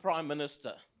become prime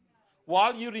minister,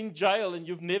 while you're in jail and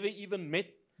you've never even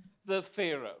met the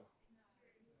Pharaoh?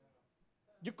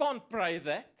 You can't pray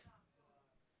that.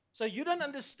 So you don't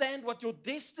understand what your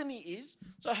destiny is.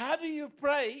 So how do you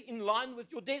pray in line with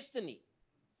your destiny?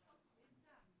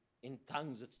 In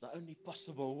tongues, it's the only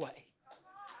possible way.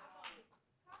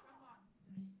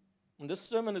 And this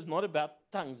sermon is not about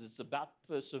tongues. It's about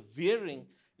persevering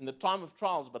in the time of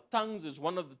trials. But tongues is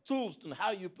one of the tools to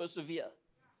how you persevere.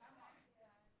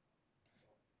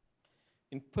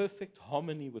 In perfect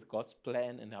harmony with God's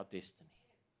plan and our destiny.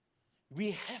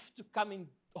 We have to come in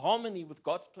harmony with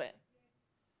God's plan.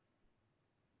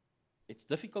 It's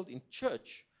difficult in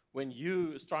church when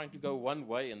you is trying to go one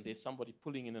way and there's somebody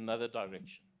pulling in another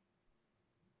direction.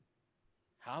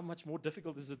 How much more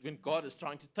difficult is it when God is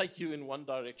trying to take you in one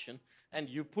direction and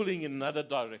you're pulling in another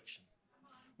direction?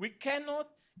 We cannot,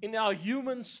 in our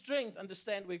human strength,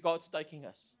 understand where God's taking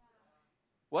us.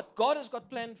 What God has got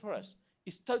planned for us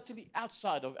is totally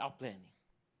outside of our planning.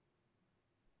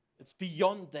 It's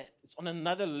beyond that. It's on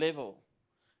another level.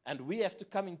 And we have to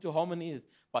come into harmony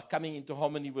by coming into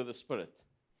harmony with the Spirit.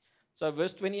 So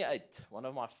verse 28, one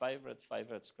of my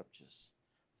favorite scriptures.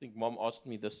 I think Mom asked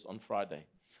me this on Friday.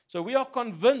 So we are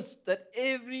convinced that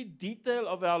every detail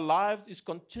of our lives is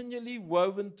continually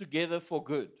woven together for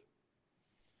good.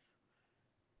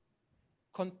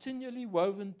 Continually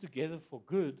woven together for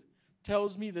good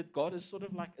tells me that God is sort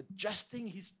of like adjusting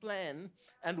His plan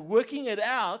and working it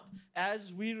out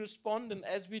as we respond and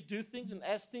as we do things and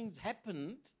as things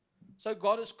happen. So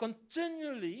God is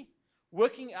continually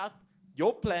working out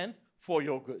your plan for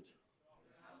your good.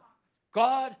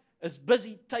 God is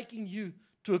busy taking you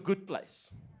to a good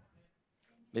place.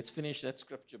 Let's finish that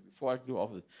scripture before I go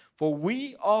off it. For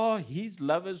we are His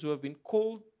lovers who have been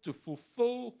called to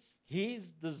fulfill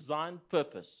His designed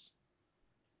purpose.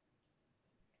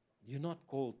 You're not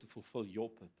called to fulfill your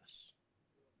purpose,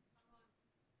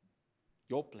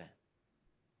 your plan,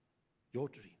 your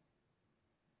dream.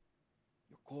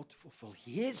 You're called to fulfill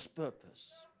His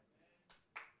purpose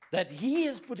that He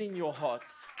has put in your heart,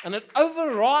 and it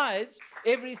overrides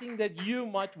everything that you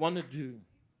might want to do.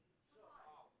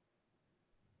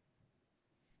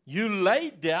 You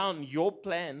lay down your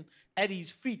plan at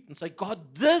His feet and say,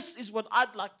 God, this is what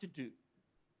I'd like to do.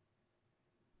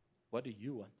 What do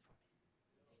you want from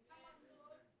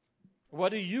me? What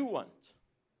do you want?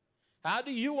 How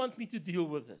do you want me to deal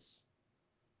with this?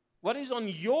 What is on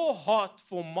your heart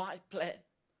for my plan?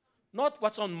 Not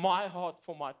what's on my heart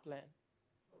for my plan.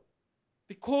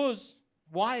 Because,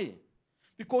 why?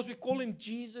 Because we call Him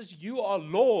Jesus, you are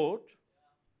Lord.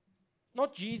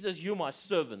 Not Jesus, you my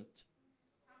servant.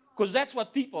 Because that's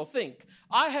what people think.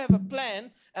 I have a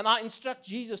plan and I instruct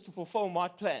Jesus to fulfill my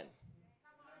plan.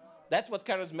 That's what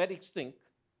charismatics think.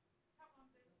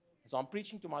 So I'm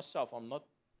preaching to myself. I'm not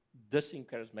dissing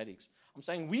charismatics. I'm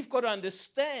saying we've got to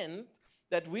understand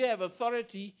that we have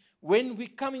authority when we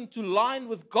come into line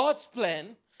with God's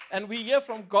plan and we hear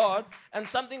from God and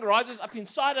something rises up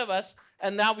inside of us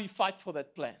and now we fight for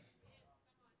that plan.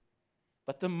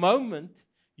 But the moment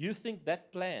you think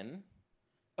that plan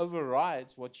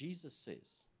overrides what Jesus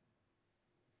says,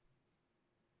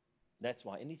 that's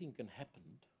why anything can happen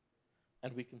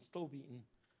and we can still be in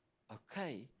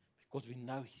okay because we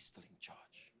know He's still in charge.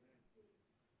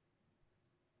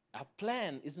 Our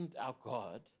plan isn't our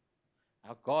God.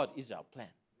 Our God is our plan.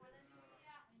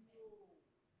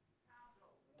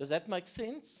 Does that make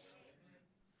sense?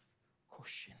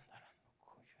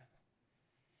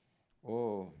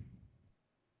 Oh,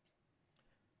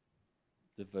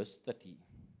 the verse 30.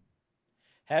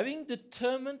 Having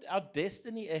determined our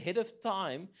destiny ahead of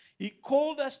time, He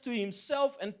called us to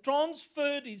Himself and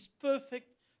transferred His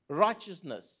perfect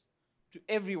righteousness to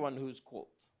everyone who is called.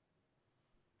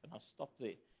 And I'll stop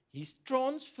there. He's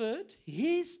transferred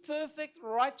His perfect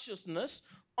righteousness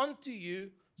onto you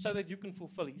so that you can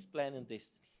fulfill His plan and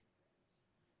destiny.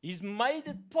 He's made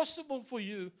it possible for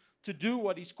you to do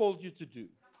what He's called you to do.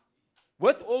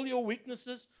 With all your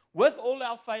weaknesses, with all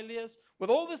our failures, with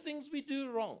all the things we do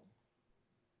wrong.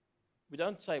 We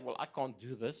don't say, well, I can't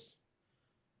do this.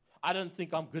 I don't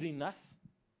think I'm good enough.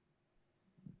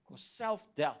 Because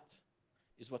self-doubt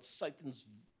is what Satan's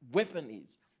weapon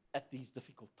is at these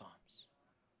difficult times.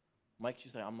 Makes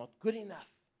you say, I'm not good enough.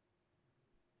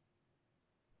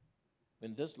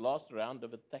 When this last round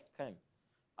of attack came,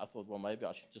 I thought, well, maybe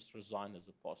I should just resign as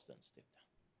a pastor and step down.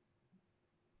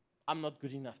 I'm not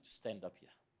good enough to stand up here.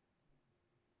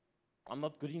 I'm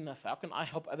not good enough. How can I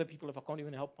help other people if I can't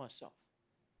even help myself?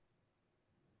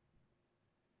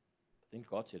 But then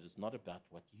God said, it's not about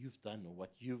what you've done or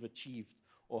what you've achieved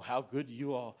or how good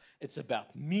you are. It's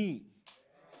about me.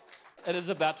 It is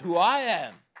about who I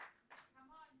am.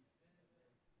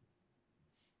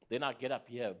 Then I get up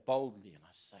here boldly and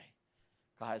I say,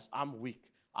 guys, I'm weak.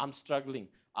 I'm struggling.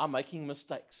 I'm making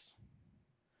mistakes.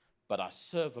 But I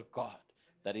serve a God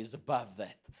that is above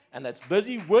that. And that's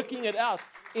busy working it out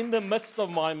in the midst of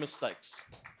my mistakes.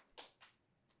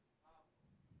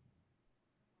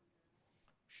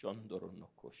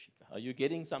 Are you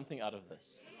getting something out of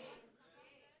this?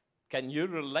 Can you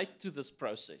relate to this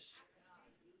process?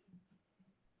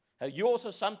 You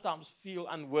also sometimes feel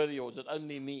unworthy, or is it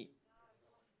only me?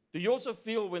 Do you also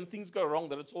feel when things go wrong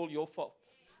that it's all your fault?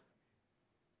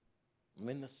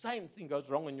 When the same thing goes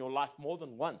wrong in your life more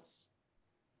than once,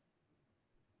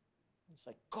 you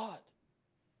say, God,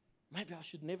 maybe I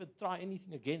should never try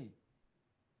anything again.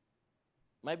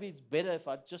 Maybe it's better if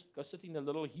I just go sit in a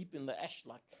little heap in the ash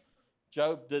like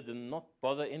Job did and not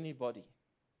bother anybody.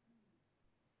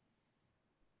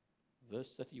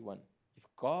 Verse 31. If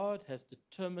God has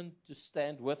determined to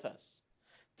stand with us,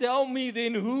 Tell me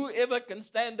then, whoever can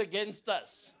stand against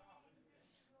us?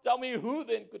 Tell me who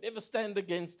then could ever stand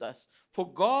against us? For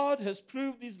God has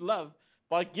proved his love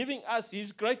by giving us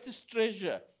his greatest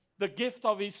treasure, the gift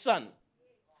of his Son.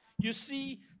 You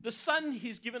see, the Son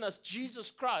he's given us, Jesus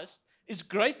Christ, is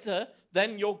greater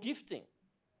than your gifting.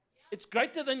 It's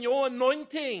greater than your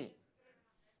anointing.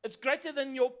 It's greater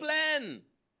than your plan.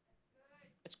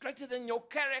 It's greater than your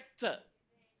character.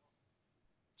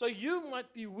 So you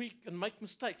might be weak and make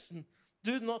mistakes and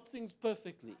do not things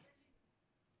perfectly. But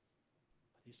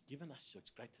he's given us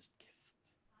his greatest gift.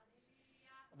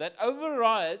 That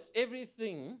overrides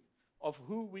everything of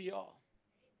who we are.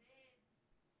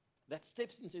 That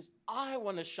steps in and says, I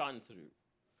want to shine through.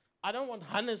 I don't want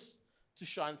Hannes to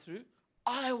shine through.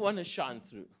 I want to shine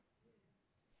through.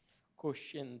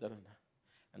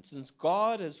 And since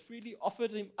God has freely offered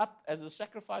him up as a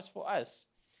sacrifice for us,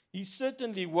 he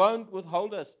certainly won't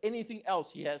withhold us anything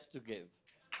else he has to give.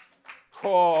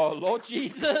 Oh, Lord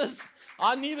Jesus,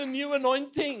 I need a new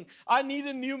anointing. I need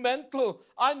a new mantle.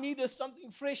 I need something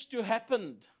fresh to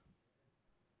happen.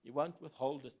 He won't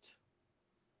withhold it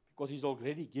because he's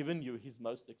already given you his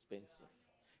most expensive.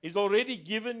 He's already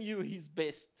given you his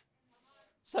best.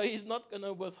 So he's not going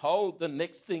to withhold the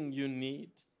next thing you need.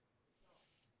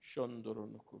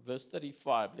 Verse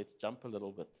 35, let's jump a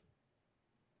little bit.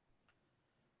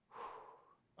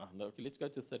 Okay, let's go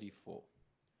to 34.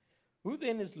 Who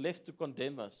then is left to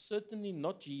condemn us? Certainly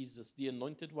not Jesus, the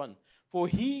anointed one. For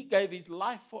he gave his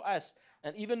life for us.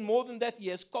 And even more than that, he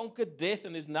has conquered death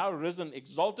and is now risen,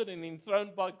 exalted and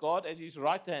enthroned by God at his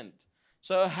right hand.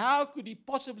 So how could he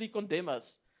possibly condemn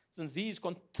us, since he is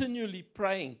continually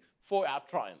praying for our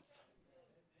triumph?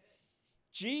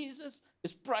 Jesus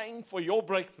is praying for your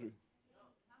breakthrough.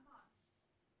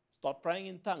 Start praying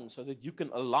in tongues so that you can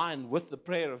align with the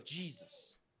prayer of Jesus.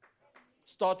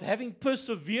 Start having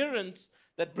perseverance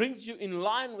that brings you in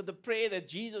line with the prayer that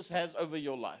Jesus has over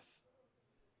your life.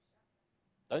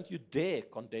 Don't you dare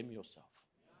condemn yourself.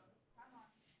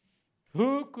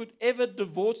 Who could ever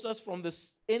divorce us from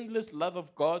this endless love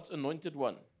of God's anointed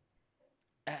one?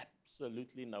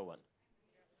 Absolutely no one.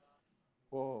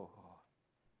 Oh.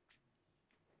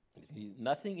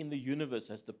 Nothing in the universe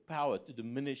has the power to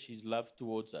diminish his love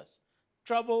towards us.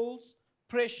 Troubles,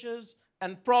 pressures,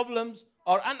 and problems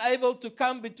are unable to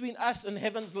come between us and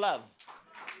heaven's love.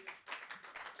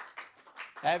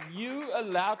 Have you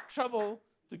allowed trouble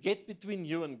to get between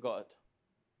you and God?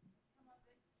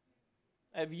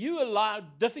 Have you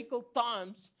allowed difficult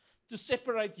times to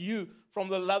separate you from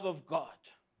the love of God?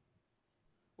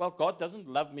 Well, God doesn't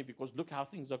love me because look how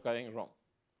things are going wrong.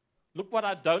 Look what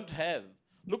I don't have.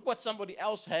 Look what somebody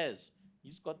else has.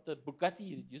 He's got the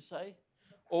Bugatti, did you say?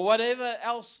 Or whatever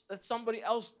else that somebody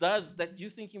else does that you're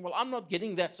thinking, well, I'm not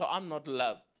getting that, so I'm not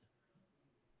loved.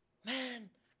 Man,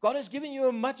 God has given you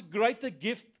a much greater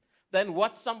gift than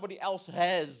what somebody else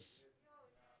has.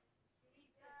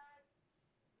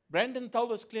 Brandon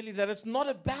told us clearly that it's not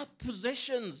about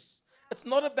possessions. It's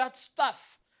not about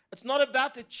stuff. It's not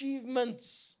about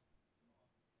achievements.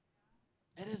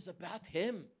 It is about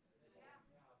him.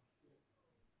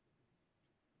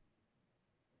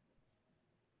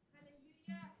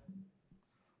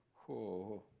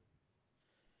 Oh.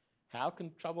 How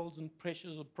can troubles and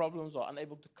pressures or problems are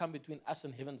unable to come between us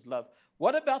and heaven's love?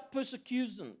 What about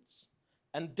persecutions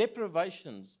and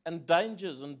deprivations and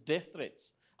dangers and death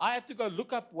threats? I had to go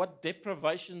look up what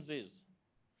deprivations is.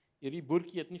 Hierdie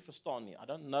boertjie het nie verstaan nie. I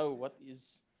don't know what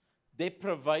is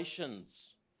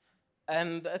deprivations.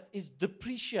 And it is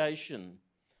depreciation.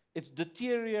 It's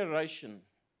deterioration.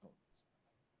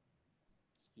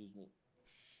 Excuse me.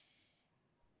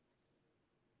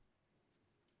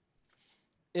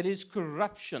 It is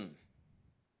corruption.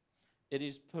 It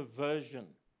is perversion.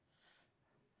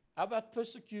 How about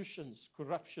persecutions,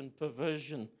 corruption,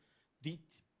 perversion,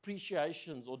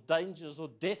 depreciations, or dangers, or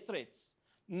death threats?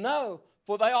 No,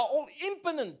 for they are all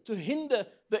impotent to hinder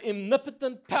the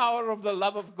omnipotent power of the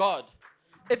love of God.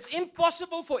 It's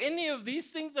impossible for any of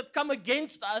these things that come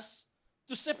against us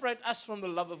to separate us from the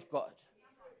love of God.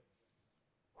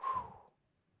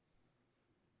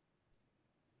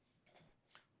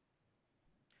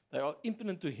 They are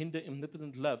impotent to hinder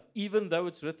omnipotent love, even though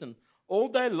it's written, all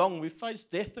day long we face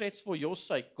death threats for your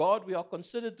sake. God, we are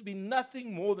considered to be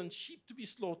nothing more than sheep to be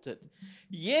slaughtered.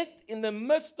 Yet, in the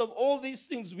midst of all these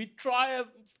things, we triumph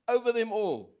over them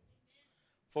all.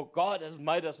 For God has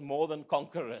made us more than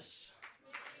conquerors.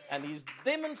 And his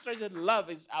demonstrated love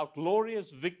is our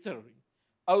glorious victory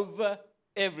over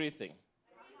everything.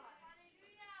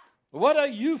 What are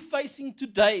you facing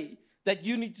today that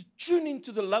you need to tune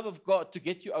into the love of God to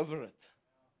get you over it?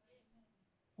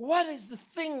 What is the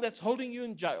thing that's holding you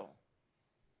in jail?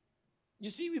 You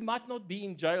see, we might not be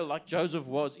in jail like Joseph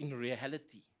was in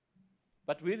reality,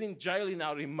 but we're in jail in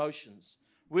our emotions.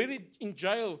 We're in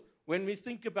jail when we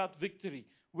think about victory.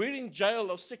 We're in jail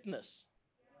of sickness.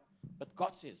 But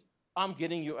God says, I'm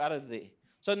getting you out of there.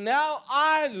 So now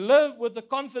I live with the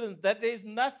confidence that there's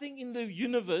nothing in the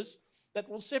universe that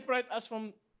will separate us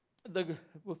from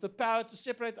with the power to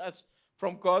separate us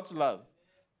from God's love.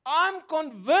 I'm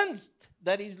convinced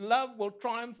that His love will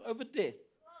triumph over death,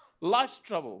 life's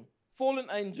trouble, fallen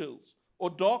angels, or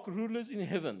dark rulers in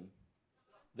heaven.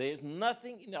 There is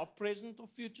nothing in our present or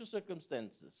future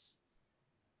circumstances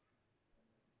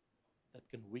that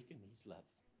can weaken His love.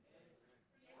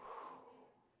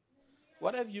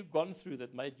 What have you gone through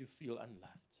that made you feel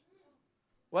unloved?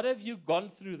 What have you gone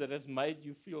through that has made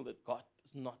you feel that God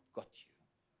has not got you?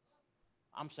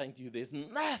 I'm saying to you, there's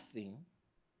nothing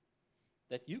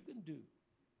that you can do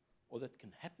or that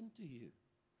can happen to you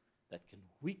that can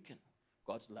weaken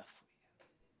God's love for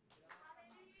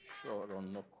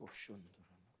you.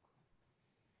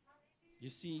 You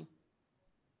see,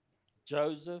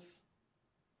 Joseph,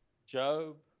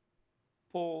 Job,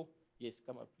 Paul, yes,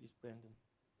 come up please, Brandon.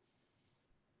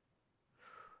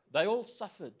 They all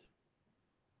suffered.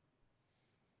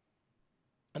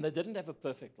 And they didn't have a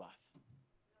perfect life.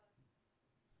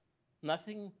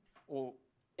 Nothing or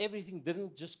everything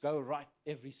didn't just go right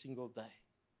every single day.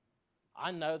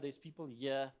 I know there's people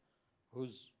here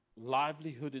whose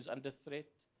livelihood is under threat,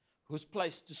 whose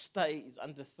place to stay is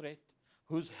under threat,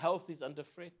 whose health is under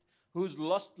threat, who's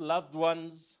lost loved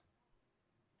ones.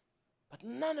 But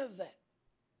none of that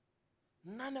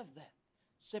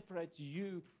separates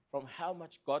you from how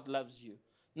much God loves you.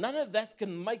 None of that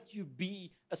can make you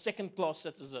be a second-class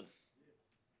citizen.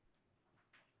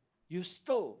 You're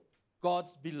still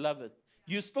God's beloved.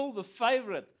 You're still the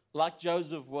favorite, like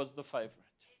Joseph was the favorite.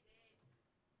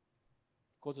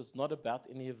 Because it's not about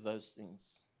any of those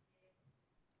things.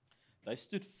 They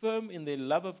stood firm in their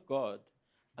love of God,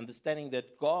 understanding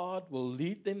that God will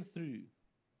lead them through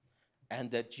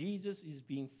and that Jesus is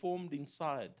being formed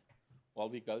inside while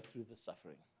we go through the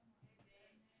suffering.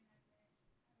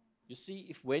 You see,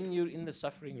 if when you're in the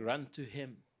suffering, run to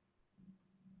Him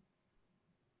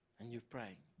and you're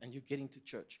praying and you're getting to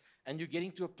church and you're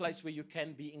getting to a place where you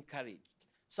can be encouraged,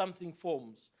 something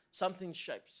forms, something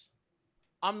shapes.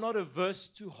 I'm not averse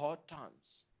to hard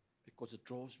times because it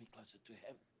draws me closer to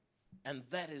Him. And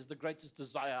that is the greatest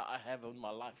desire I have in my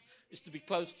life, is to be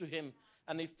close to Him.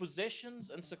 And if possessions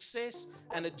and success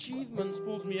and achievements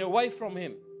pulls me away from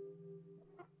Him,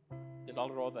 then I'll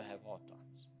rather have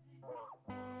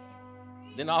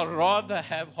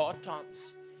hard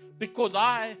times. Because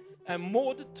I am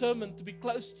more determined to be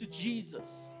close to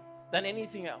Jesus than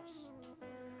anything else.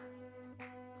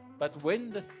 But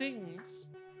when the things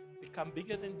become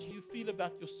bigger than you feel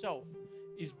about yourself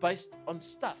is based on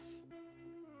stuff,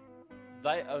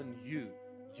 they own you,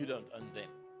 you don't own them.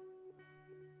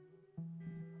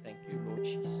 Thank you, Lord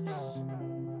Jesus.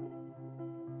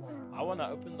 I want to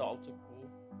open the altar call.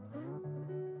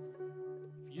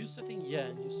 If you're sitting here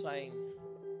and you're saying,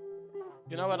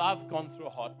 you know what, I've gone through a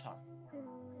hard time.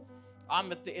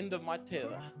 I'm at the end of my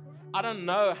tether. I don't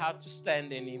know how to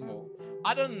stand anymore.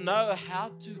 I don't know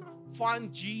how to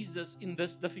find Jesus in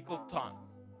this difficult time.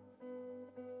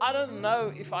 I don't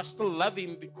know if I still love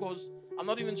Him because I'm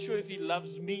not even sure if He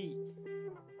loves me.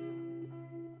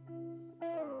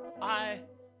 I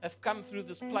have come through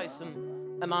this place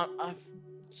and I've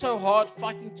so hard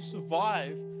fighting to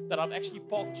survive that I've actually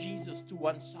parked Jesus to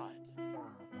one side.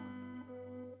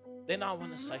 Then I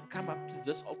want to say, come up to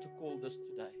this altar call this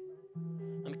today.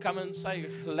 And come and say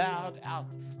loud out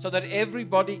so that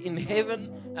everybody in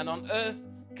heaven and on earth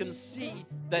can see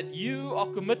that you are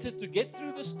committed to get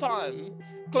through this time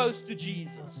close to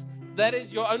Jesus. That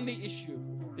is your only issue,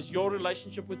 is your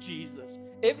relationship with Jesus.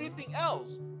 Everything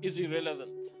else is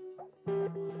irrelevant.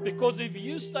 Because if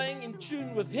you're staying in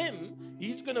tune with Him,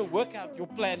 He's going to work out your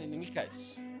plan in any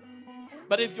case.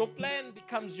 But if your plan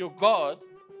becomes your God,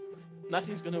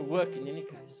 nothing's going to work in any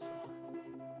case.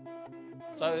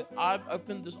 So I've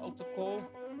opened this altar call.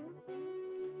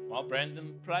 While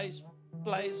Brandon plays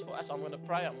for us, I'm going to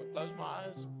pray. I'm going to close my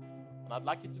eyes. And I'd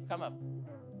like you to come up.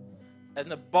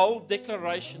 And a bold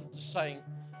declaration to saying,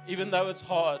 even though it's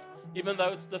hard, even though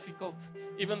it's difficult,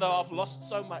 even though I've lost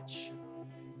so much,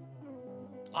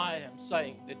 I am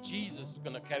saying that Jesus is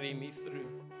going to carry me through.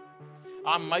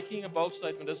 I'm making a bold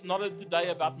statement. It's not today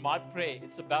about my prayer.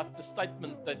 It's about the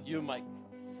statement that you make.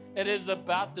 It is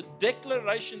about the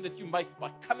declaration that you make by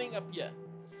coming up here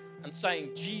and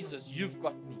saying, Jesus, you've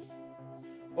got me.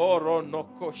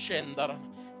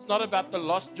 It's not about the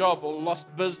lost job or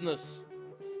lost business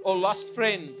or lost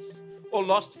friends or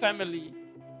lost family.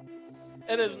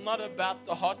 It is not about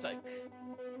the heartache.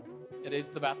 It is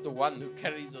about the one who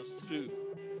carries us through.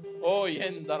 Oh,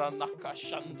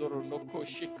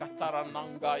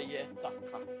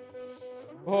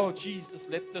 oh, Jesus,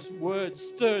 let this word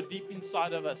stir deep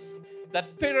inside of us,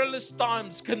 that perilous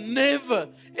times can never,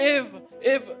 ever,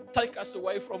 ever take us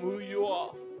away from who you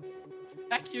are.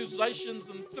 Accusations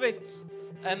and threats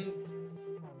and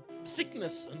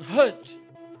sickness and hurt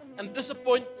and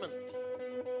disappointment.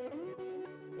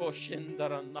 Oh,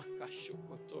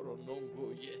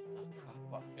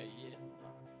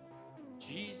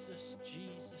 Jesus,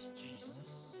 Jesus,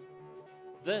 Jesus.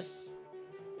 This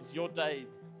is your day.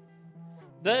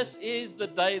 This is the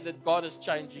day that God is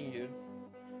changing you.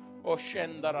 Oh,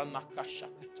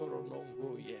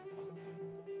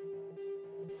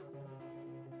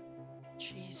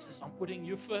 Jesus, I'm putting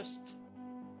you first.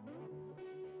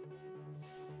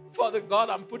 Father God,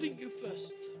 I'm putting you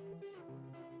first.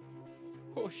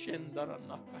 Oh,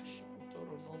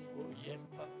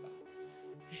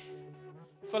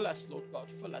 fill us, Lord God.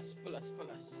 Fill us, fill us, fill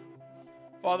us.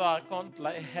 Father, I can't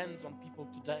lay hands on people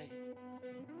today.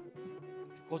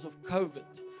 Because of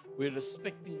COVID, we're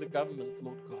respecting the government,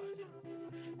 Lord God.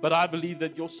 But I believe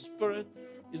that your Spirit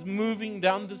is moving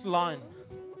down this line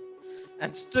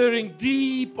and stirring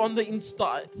deep on the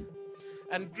inside,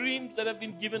 and dreams that have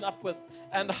been given up with,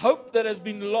 and hope that has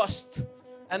been lost,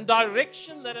 and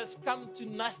direction that has come to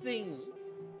nothing,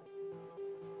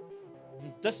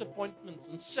 and disappointments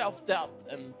and self-doubt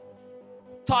and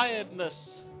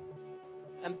tiredness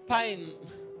and pain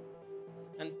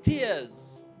and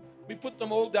tears. We put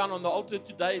them all down on the altar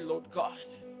today, Lord God.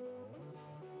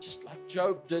 Just like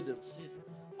Job did and said,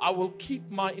 I will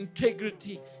keep my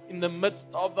integrity in the midst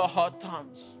of the hard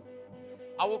times.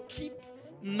 I will keep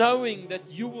knowing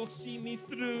that you will see me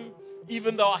through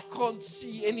even though I can't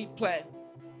see any plan.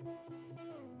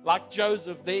 Like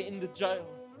Joseph there in the jail,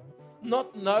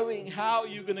 not knowing how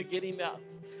you're going to get him out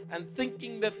and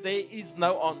thinking that there is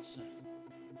no answer.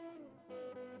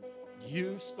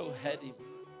 You still had him.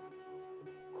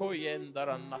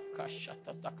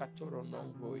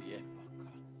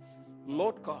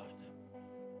 Lord God,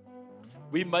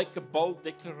 we make a bold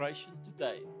declaration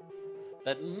today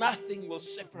that nothing will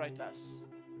separate us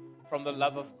from the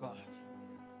love of God.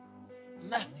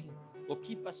 Nothing will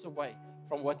keep us away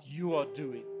from what you are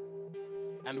doing.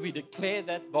 And we declare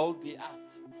that boldly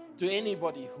out to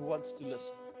anybody who wants to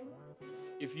listen.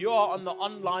 If you are on the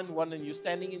online one and you're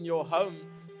standing in your home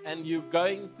and you're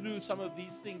going through some of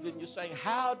these things and you're saying,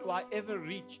 how do I ever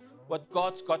reach what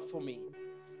God's got for me?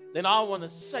 Then I want to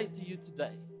say to you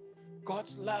today,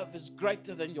 God's love is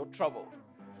greater than your trouble.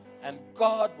 And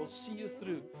God will see you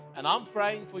through. And I'm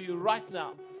praying for you right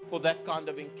now for that kind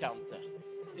of encounter.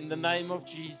 In the name of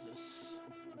Jesus.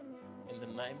 In the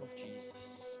name of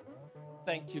Jesus.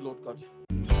 Thank you, Lord God.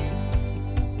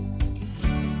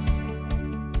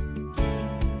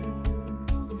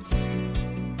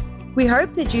 We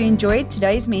hope that you enjoyed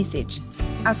today's message.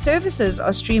 Our services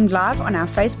are streamed live on our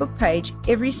Facebook page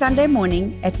every Sunday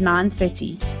morning at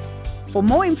 9:30. For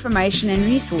more information and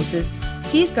resources,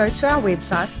 please go to our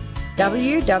website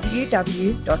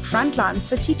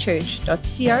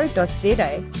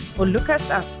www.frontlinecitychurch.co.za or look us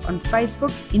up on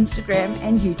Facebook, Instagram,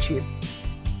 and YouTube.